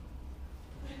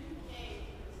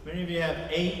 Many of you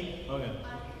have 8? Okay.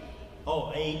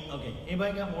 Oh, 8. Okay.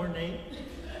 Anybody got more than 8?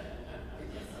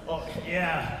 Oh,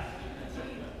 yeah.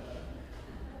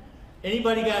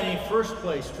 Anybody got any first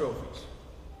place trophies?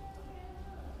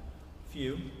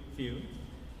 Few.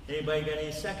 Anybody got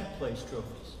any second place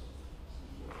trophies?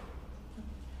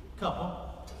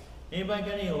 Couple. Anybody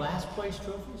got any last place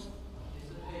trophies?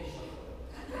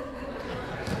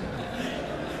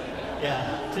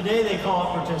 Yeah, today they call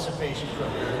it participation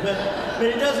trophy. But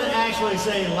it doesn't actually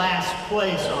say last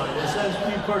place on it. It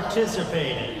says you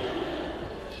participated.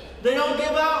 They don't give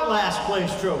out last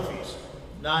place trophies.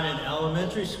 Not in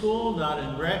elementary school, not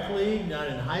in rec league, not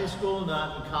in high school,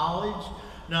 not in college,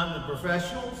 not in the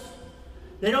professionals.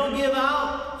 They don't give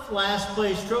out last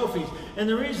place trophies. And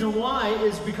the reason why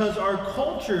is because our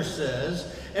culture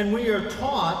says, and we are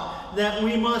taught, that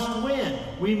we must win.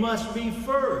 We must be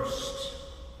first.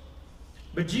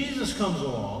 But Jesus comes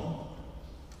along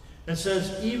and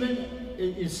says,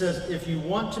 it says, if you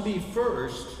want to be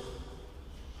first,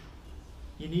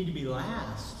 you need to be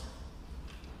last.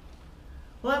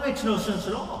 Well, that makes no sense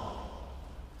at all.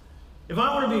 If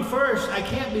I want to be first, I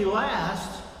can't be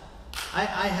last. I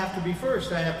have to be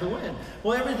first. I have to win.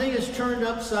 Well, everything is turned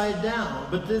upside down,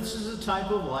 but this is the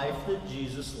type of life that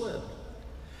Jesus lived.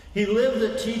 He lived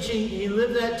that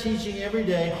teaching every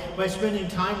day by spending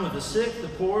time with the sick, the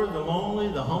poor, the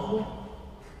lonely, the humble.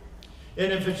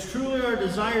 And if it's truly our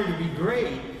desire to be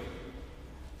great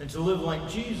and to live like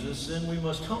Jesus, then we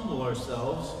must humble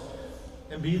ourselves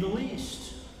and be the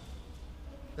least.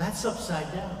 That's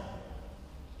upside down.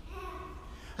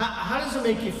 How does it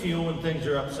make you feel when things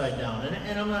are upside down?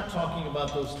 And I'm not talking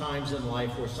about those times in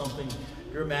life where something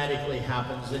dramatically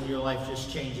happens and your life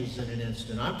just changes in an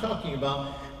instant. I'm talking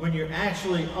about when you're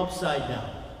actually upside down.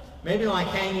 Maybe like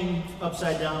hanging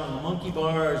upside down on the monkey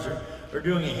bars or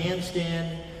doing a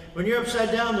handstand. When you're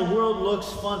upside down, the world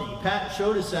looks funny. Pat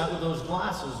showed us that with those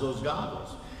glasses, those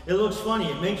goggles. It looks funny.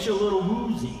 It makes you a little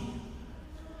woozy.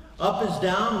 Up is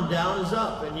down and down is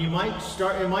up. And it might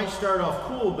start off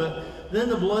cool, but then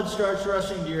the blood starts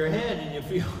rushing to your head and you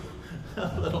feel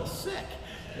a little sick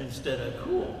instead of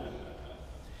cool.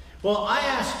 Well, I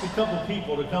asked a couple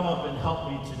people to come up and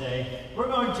help me today. We're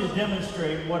going to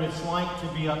demonstrate what it's like to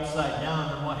be upside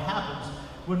down and what happens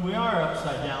when we are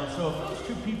upside down. So if those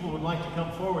two people would like to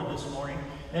come forward this morning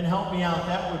and help me out,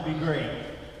 that would be great.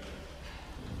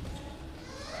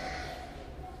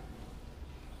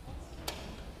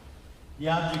 The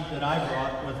object that I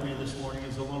brought with me this morning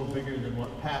is a little bigger than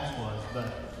what Pat's was,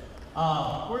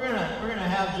 but we're gonna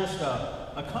have just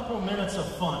a couple minutes of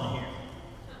fun here.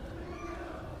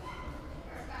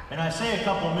 And I say a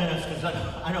couple of minutes because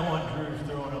I don't want Drew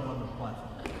throwing up on the platform.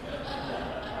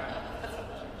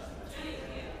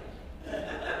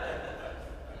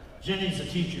 Jenny's a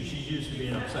teacher. She's used to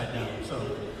being upside down.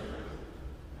 So,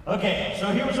 okay, so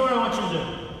here's what I want you to do.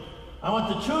 I want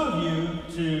the two of you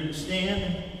to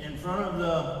stand in front of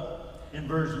the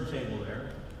inversion table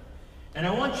there. And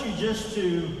I want you just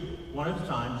to, one at a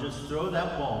time, just throw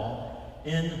that ball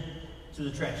into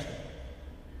the trash can.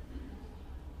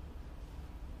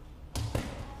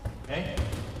 Okay?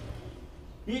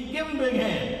 You give him a big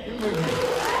hand. Give him a big hand.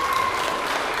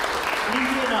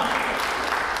 Easy enough.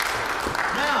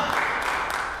 Now,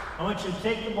 I want you to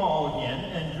take the ball again,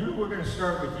 and Drew, we're going to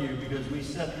start with you because we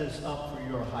set this up for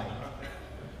your height.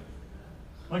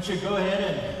 I want you to go ahead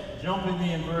and jump in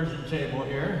the inversion table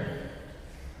here.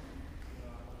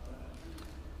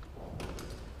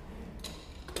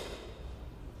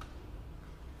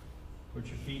 Put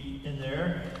your feet in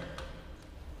there.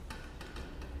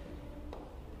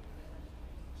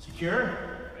 Secure.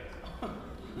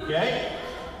 Okay.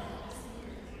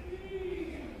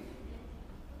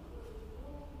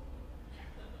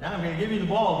 Now I'm going to give you the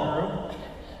ball, Drew.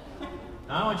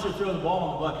 Now I want you to throw the ball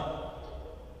in the bucket.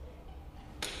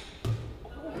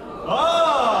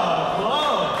 Oh,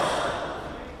 close.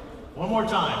 One more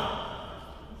time.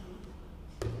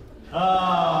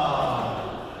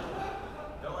 Oh.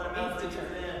 Don't let him out to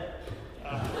turn in.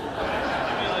 Give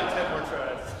me like 10 more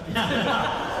tries.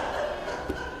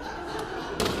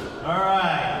 All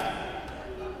right.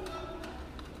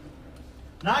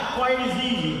 Not quite as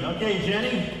easy. Okay,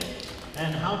 Jenny.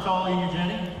 And how tall are you,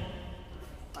 Jenny?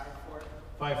 5'4".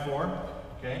 5'4".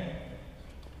 Okay.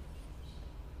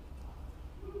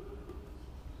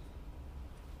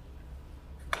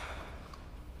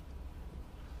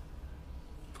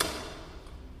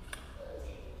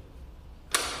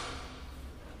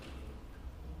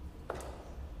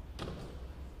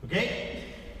 Okay.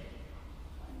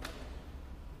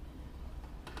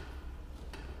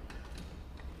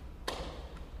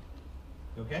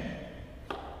 Okay.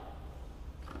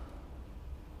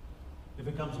 If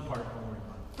it comes apart, don't worry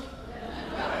about it.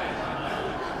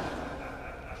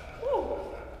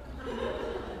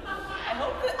 I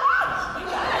hope that.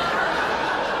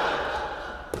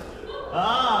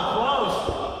 Close.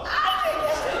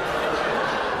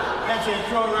 That's it.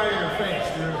 Throw it right in her face,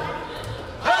 Drew.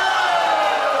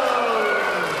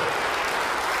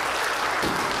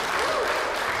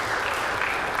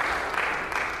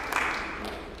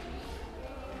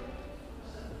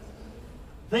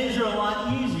 Things are a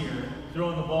lot easier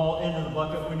throwing the ball into the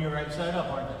bucket when you're right side up,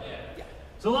 aren't they? Yeah.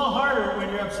 It's a little harder when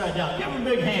you're upside down. Give them a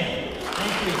big hand.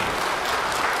 Thank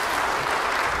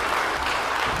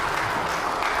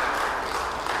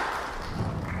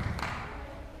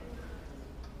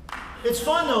you. It's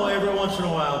fun, though, every once in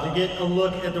a while to get a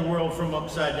look at the world from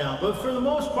upside down. But for the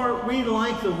most part, we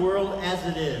like the world as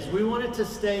it is. We want it to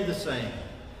stay the same.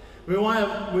 We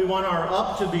want our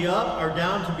up to be up, our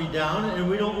down to be down, and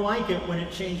we don't like it when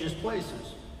it changes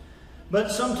places.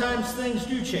 But sometimes things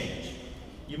do change.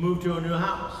 You move to a new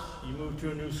house. You move to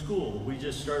a new school. We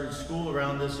just started school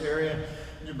around this area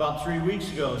about 3 weeks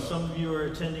ago. Some of you are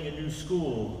attending a new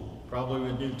school, probably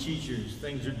with new teachers.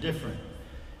 Things are different.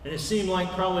 And it seemed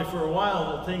like probably for a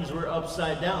while that things were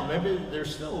upside down. Maybe they're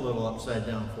still a little upside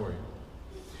down for you.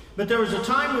 But there was a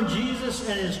time when Jesus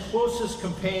and his closest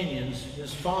companions,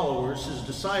 his followers, his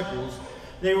disciples,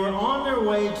 they were on their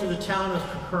way to the town of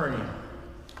Capernaum.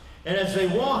 And as they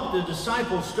walked, the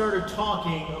disciples started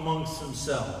talking amongst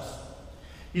themselves.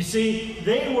 You see,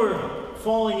 they were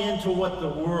falling into what the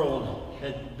world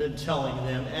had been telling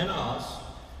them and us.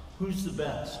 Who's the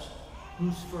best?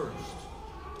 Who's first?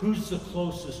 Who's the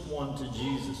closest one to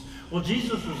Jesus? Well,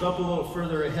 Jesus was up a little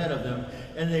further ahead of them,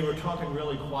 and they were talking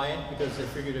really quiet because they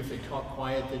figured if they talked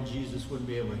quiet, then Jesus wouldn't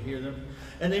be able to hear them.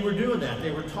 And they were doing that.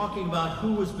 They were talking about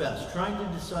who was best, trying to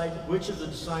decide which of the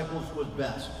disciples was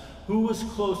best, who was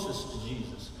closest to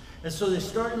Jesus. And so they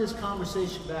started this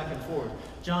conversation back and forth.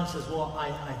 John says, well,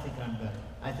 I think I'm better.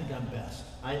 I think I'm best.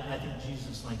 I think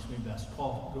Jesus likes me best.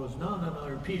 Paul goes, no.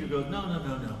 Or Peter goes, no. I'm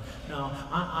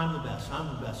the best.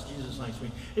 I'm the best. Jesus likes me.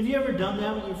 Have you ever done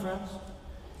that with your friends?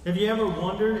 Have you ever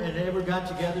wondered and ever got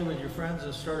together with your friends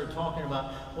and started talking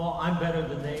about, well, I'm better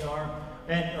than they are,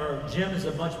 or Jim is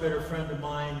a much better friend of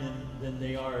mine than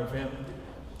they are of him?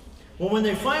 Well, when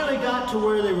they finally got to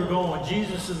where they were going,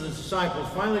 Jesus and the disciples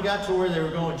finally got to where they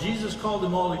were going, Jesus called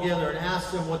them all together and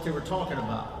asked them what they were talking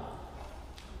about.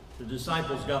 The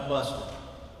disciples got busted.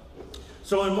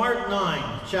 So in Mark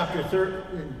 9,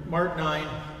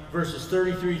 verses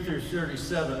 33 through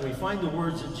 37, we find the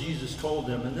words that Jesus told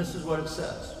them, and this is what it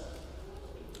says.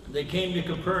 They came to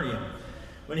Capernaum.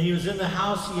 When he was in the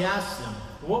house, he asked them,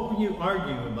 "What were you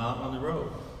arguing about on the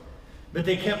road?" But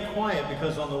they kept quiet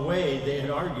because on the way they had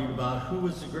argued about who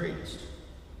was the greatest.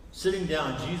 Sitting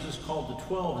down, Jesus called the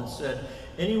 12 and said,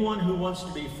 "Anyone who wants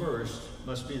to be first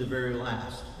must be the very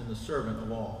last and the servant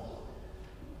of all."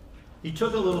 He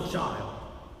took a little child,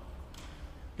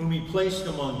 whom he placed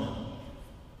among them.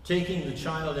 Taking the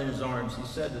child in his arms, he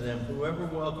said to them, "Whoever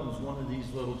welcomes one of these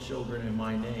little children in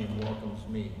my name welcomes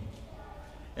me.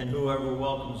 And whoever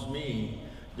welcomes me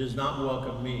does not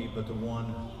welcome me, but the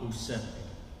one who sent me."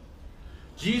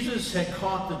 Jesus had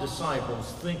caught the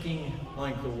disciples thinking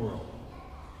like the world.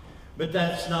 But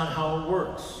that's not how it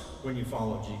works when you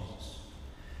follow Jesus.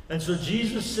 And so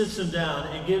Jesus sits them down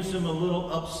and gives them a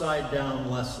little upside down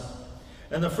lesson.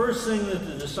 And the first thing that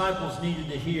the disciples needed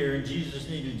to hear, and Jesus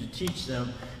needed to teach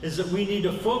them, is that we need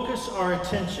to focus our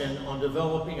attention on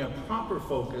developing a proper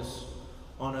focus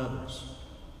on others.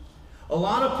 A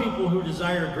lot of people who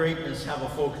desire greatness have a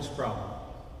focus problem.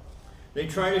 They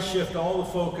try to shift all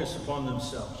the focus upon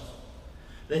themselves.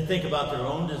 They think about their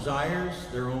own desires,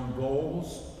 their own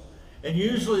goals, and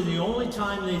usually the only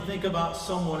time they think about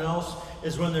someone else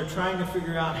is when they're trying to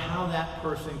figure out how that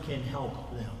person can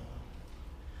help them.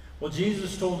 Well,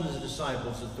 Jesus told his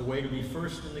disciples that the way to be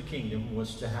first in the kingdom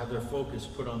was to have their focus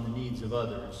put on the needs of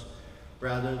others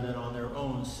rather than on their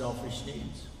own selfish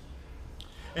needs.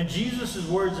 And Jesus'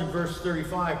 words in verse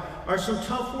 35 are some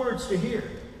tough words to hear,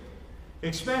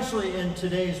 especially in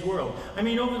today's world. I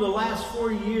mean, over the last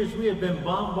 40 years, we have been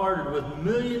bombarded with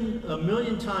a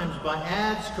million times by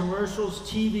ads, commercials,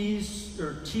 TVs,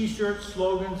 or T-shirts,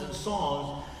 slogans, and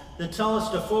songs that tell us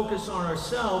to focus on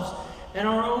ourselves and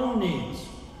our own needs.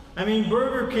 I mean,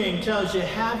 Burger King tells you,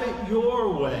 have it your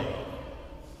way.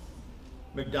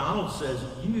 McDonald's says,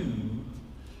 you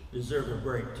deserve a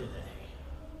break today.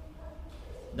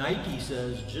 Nike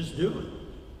says, just do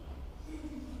it.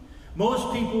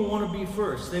 Most people want to be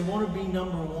first. They want to be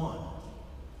number one.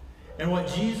 And what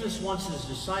Jesus wants his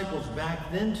disciples back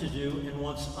then to do and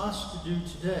wants us to do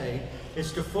today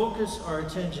is to focus our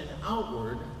attention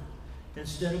outward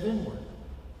instead of inward.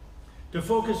 To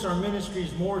focus our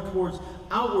ministries more towards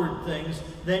outward things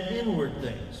than inward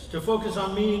things. To focus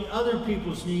on meeting other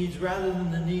people's needs rather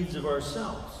than the needs of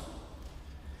ourselves.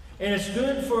 And it's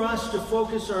good for us to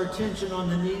focus our attention on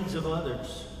the needs of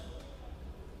others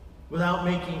without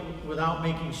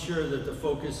making sure that the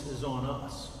focus is on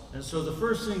us. And so the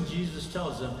first thing Jesus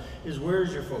tells them is,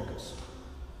 where's your focus?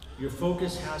 Your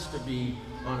focus has to be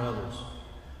on others.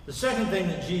 The second thing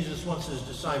that Jesus wants his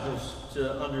disciples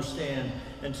to understand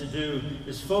and to do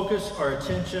is focus our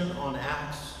attention on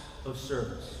acts of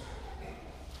service.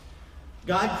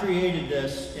 God created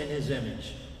this in his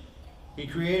image. He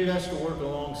created us to work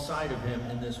alongside of him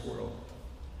in this world.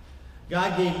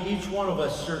 God gave each one of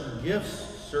us certain gifts,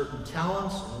 certain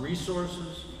talents and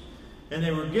resources, and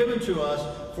they were given to us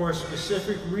for a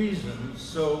specific reason,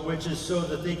 which is so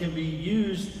that they can be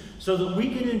used so that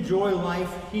we can enjoy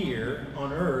life here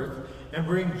on earth and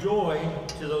bring joy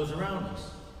to those around us.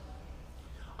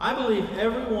 I believe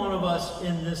every one of us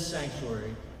in this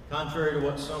sanctuary, contrary to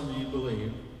what some of you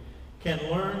believe, can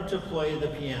learn to play the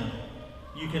piano.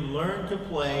 You can learn to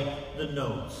play the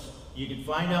notes. You can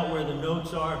find out where the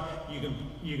notes are. You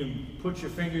can put your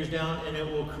fingers down and it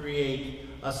will create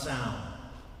a sound.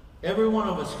 Every one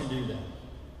of us can do that.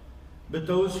 But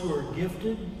those who are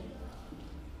gifted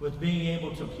with being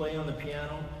able to play on the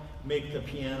piano make the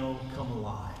piano come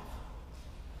alive.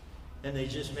 And they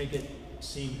just make it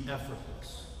seem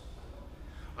effortless.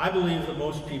 I believe that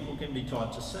most people can be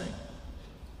taught to sing.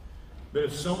 But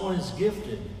if someone is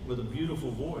gifted with a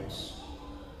beautiful voice,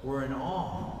 we're in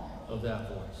awe of that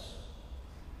voice.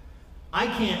 I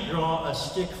can't draw a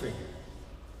stick figure.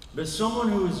 But someone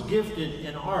who is gifted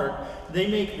in art, they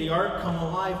make the art come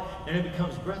alive and it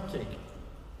becomes breathtaking.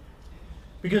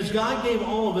 Because God gave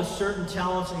all of us certain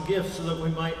talents and gifts so that we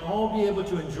might all be able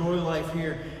to enjoy life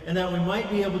here and that we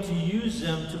might be able to use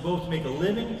them to both make a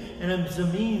living and as a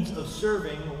means of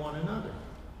serving one another.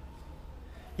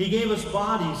 He gave us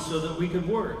bodies so that we could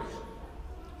work.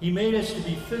 He made us to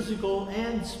be physical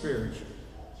and spiritual.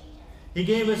 He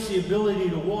gave us the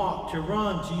ability to walk, to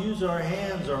run, to use our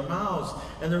hands, our mouths,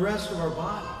 and the rest of our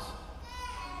bodies.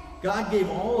 God gave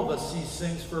all of us these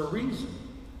things for a reason,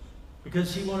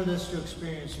 because he wanted us to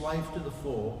experience life to the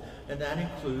full, and that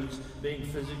includes being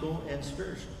physical and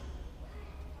spiritual.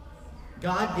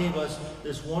 God gave us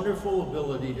this wonderful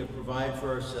ability to provide for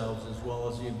ourselves as well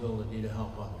as the ability to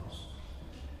help others.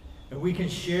 And we can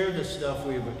share the stuff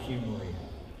we have accumulated.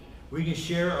 We can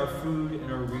share our food and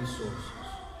our resources.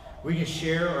 We can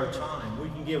share our time. We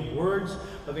can give words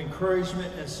of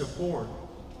encouragement and support.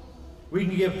 We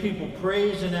can give people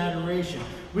praise and adoration.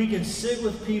 We can sit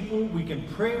with people. We can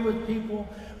pray with people.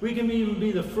 We can even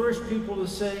be the first people to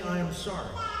say, I am sorry.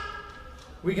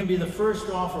 We can be the first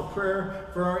to offer prayer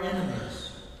for our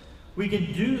enemies. We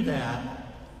can do that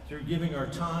through giving our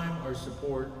time, our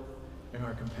support, and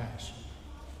our compassion.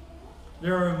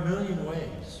 There are a million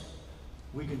ways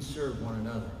we can serve one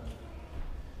another.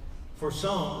 For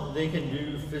some, they can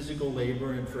do physical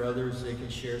labor, and for others, they can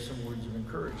share some words of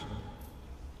encouragement.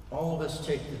 All of us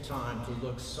take the time to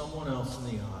look someone else in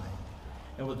the eye,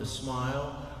 and with a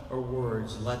smile or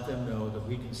words, let them know that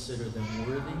we consider them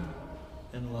worthy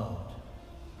and loved.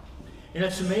 And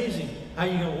it's amazing how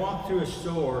you can walk through a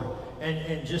store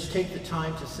and just take the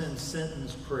time to send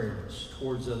sentence prayers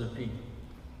towards other people.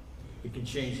 It can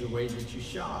change the way that you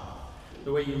shop,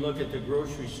 the way you look at the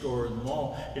grocery store or the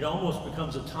mall. It almost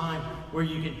becomes a time where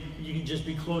you can just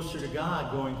be closer to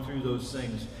God going through those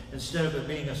things instead of it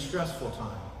being a stressful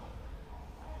time.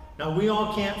 Now, we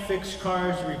all can't fix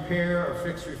cars, repair, or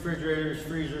fix refrigerators,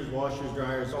 freezers, washers,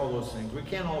 dryers, all those things. We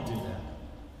can't all do that.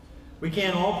 We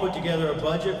can't all put together a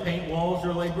budget, paint walls,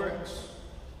 or lay bricks.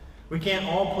 We can't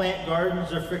all plant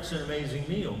gardens or fix an amazing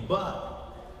meal,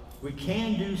 but we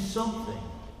can do something,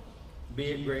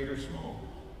 be it great or small.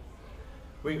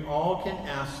 We all can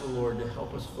ask the Lord to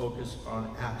help us focus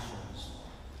on actions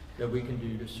that we can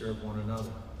do to serve one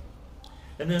another.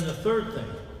 And then the third thing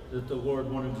that the Lord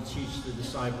wanted to teach the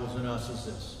disciples and us is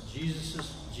this.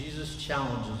 Jesus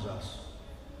challenges us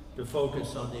to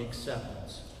focus on the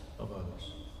acceptance of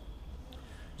others.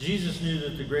 Jesus knew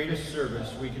that the greatest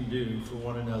service we can do for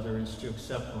one another is to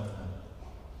accept one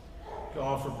another, to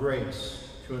offer grace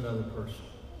to another person,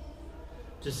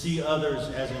 to see others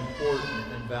as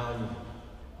important and valuable.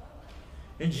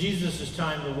 In Jesus'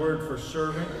 time, the word for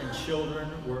servant and children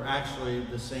were actually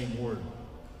the same word.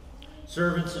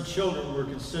 Servants and children were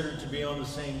considered to be on the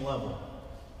same level.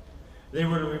 They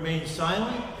were to remain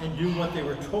silent and do what they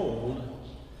were told.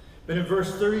 But in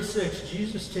verse 36,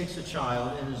 Jesus takes a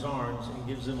child in his arms and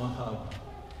gives him a hug,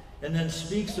 and then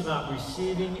speaks about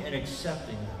receiving and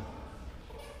accepting them.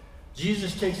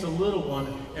 Jesus takes a little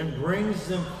one and brings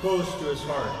them close to his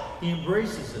heart. He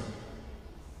embraces them.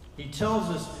 He tells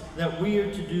us that we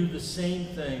are to do the same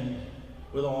thing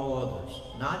with all others,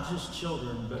 not just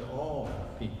children, but all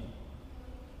people.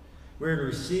 We're to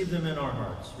receive them in our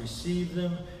hearts, receive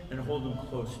them and hold them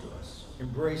close to us,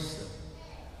 embrace them.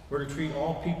 We're to treat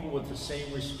all people with the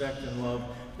same respect and love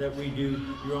that we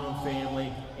do your own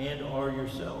family and or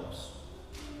yourselves.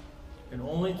 And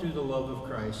only through the love of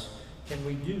Christ can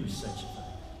we do such a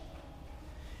thing.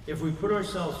 If we put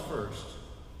ourselves first,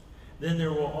 then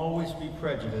there will always be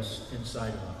prejudice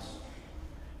inside of us.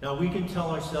 Now we can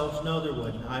tell ourselves, no, there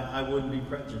wouldn't. I wouldn't be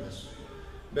prejudiced.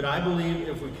 But I believe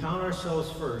if we count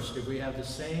ourselves first, if we have the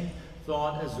same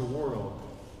thought as the world,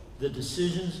 the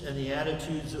decisions and the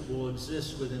attitudes that will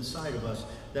exist within inside of us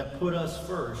that put us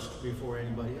first before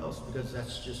anybody else, because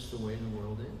that's just the way the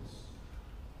world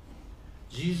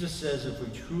is. Jesus says if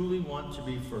we truly want to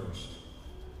be first,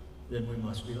 then we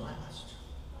must be last.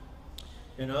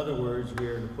 In other words, we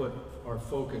are to put our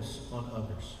focus on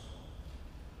others.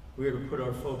 We are to put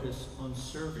our focus on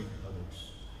serving others.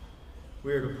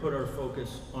 We are to put our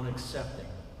focus on accepting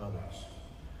others.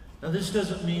 Now, this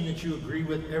doesn't mean that you agree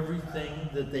with everything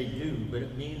that they do, but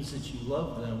it means that you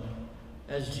love them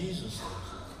as Jesus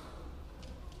loves them,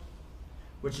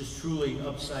 which is truly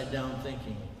upside-down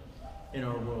thinking in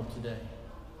our world today.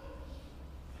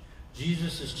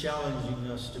 Jesus is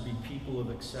challenging us to be people of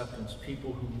acceptance,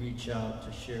 people who reach out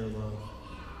to share love,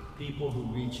 people who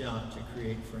reach out to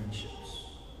create friendships,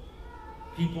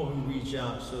 people who reach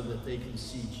out so that they can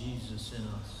see Jesus in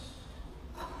us,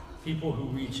 people who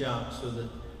reach out so that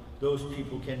those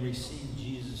people can receive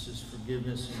Jesus'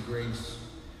 forgiveness and grace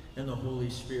and the Holy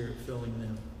Spirit filling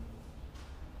them.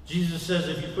 Jesus says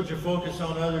if you put your focus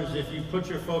on others, if you put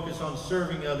your focus on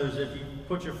serving others, if you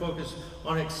put your focus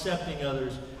on accepting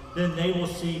others, then they will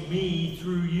see me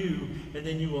through you, and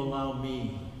then you will allow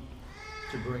me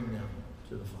to bring them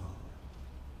to the Father.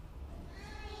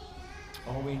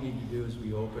 All we need to do is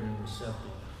be open and receptive.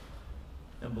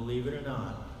 And believe it or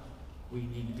not, we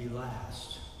need to be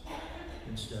last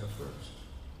instead of first.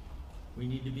 We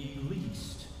need to be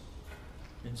least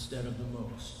instead of the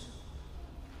most.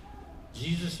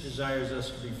 Jesus desires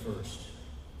us to be first.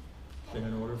 But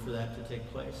in order for that to take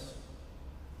place,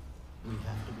 we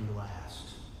have to be last.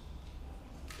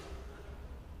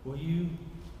 Will you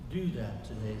do that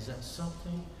today? Is that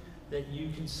something that you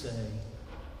can say,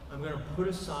 I'm going to put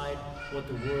aside what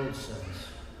the world says,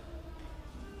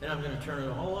 and I'm going to turn it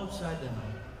all upside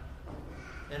down,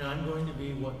 and I'm going to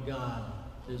be what God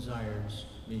desires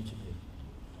me to be?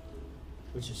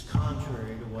 which is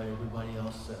contrary to what everybody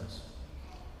else says.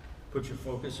 Put your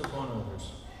focus upon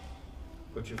others.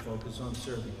 Put your focus on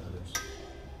serving others.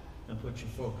 And put your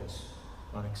focus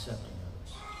on accepting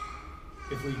others.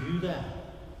 If we do that,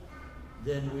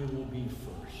 then we will be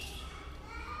first.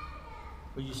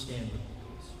 Will you stand with me,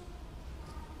 please?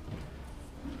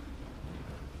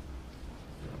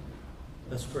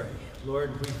 Let's pray.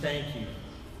 Lord, we thank you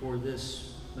for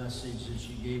this message that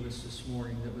you gave us this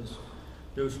morning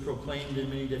that was proclaimed in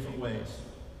many different ways.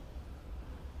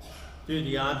 Through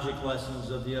the object lessons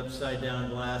of the upside down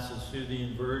glasses, through the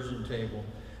inversion table,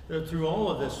 through all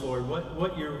of this, Lord,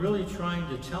 what you're really trying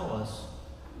to tell us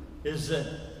is that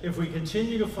if we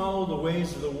continue to follow the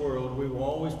ways of the world, we will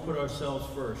always put ourselves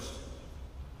first.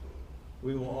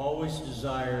 We will always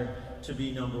desire to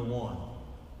be number one.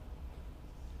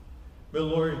 But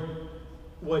Lord,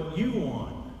 what you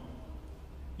want,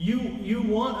 you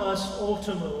want us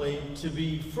ultimately to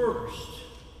be first.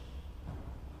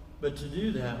 But to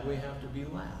do that, we have to be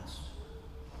last.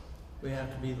 We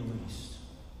have to be the least.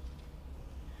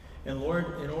 And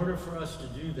Lord, in order for us to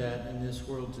do that in this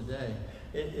world today,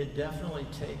 it definitely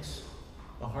takes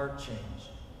a heart change.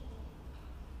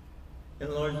 And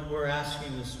Lord, we're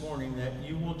asking this morning that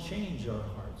you will change our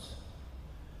hearts.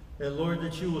 That Lord,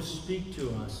 that you will speak to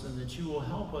us and that you will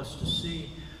help us to see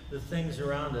the things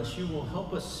around us. You will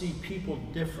help us see people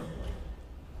differently.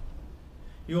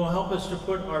 You will help us to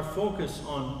put our focus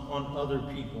on other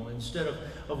people. Instead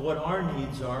of what our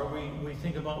needs are, we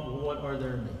think about what are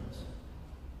their needs.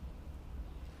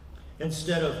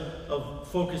 Instead of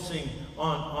focusing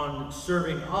on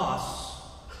serving us,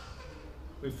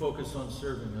 we focus on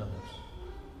serving others.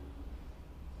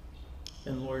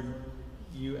 And Lord,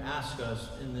 you ask us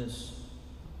in this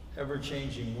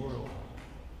ever-changing world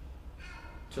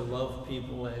to love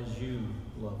people as you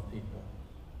love people.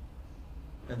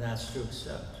 And that's to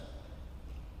accept.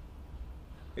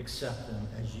 Accept them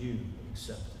as you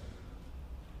accept them.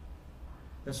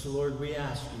 And so, Lord, we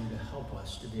ask you to help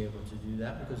us to be able to do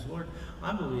that because, Lord,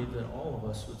 I believe that all of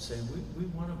us would say we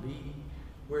want to be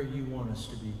where you want us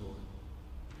to be, Lord.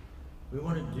 We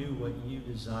want to do what you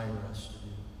desire us to do.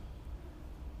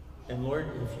 And, Lord,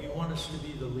 if you want us to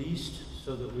be the least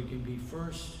so that we can be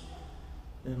first,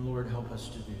 then, Lord, help us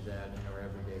to do that in our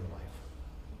everyday life.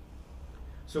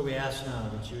 So we ask now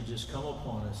that you would just come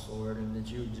upon us, Lord, and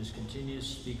that you would just continue to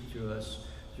speak to us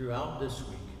throughout this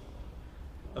week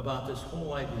about this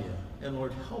whole idea. And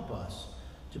Lord, help us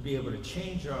to be able to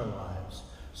change our lives.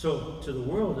 So to the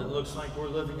world, it looks like we're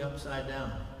living upside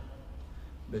down.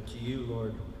 But to you,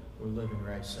 Lord, we're living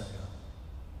right side up.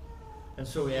 And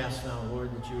so we ask now, Lord,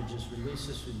 that you would just release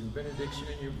us with your benediction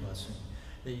and your blessing,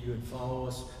 that you would follow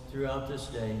us throughout this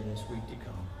day and this week to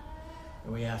come.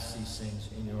 And we ask these things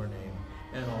in your name.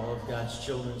 And all of God's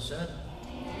children said,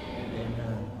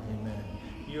 Amen. Amen.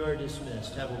 You are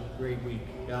dismissed. Have a great week.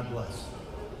 God bless.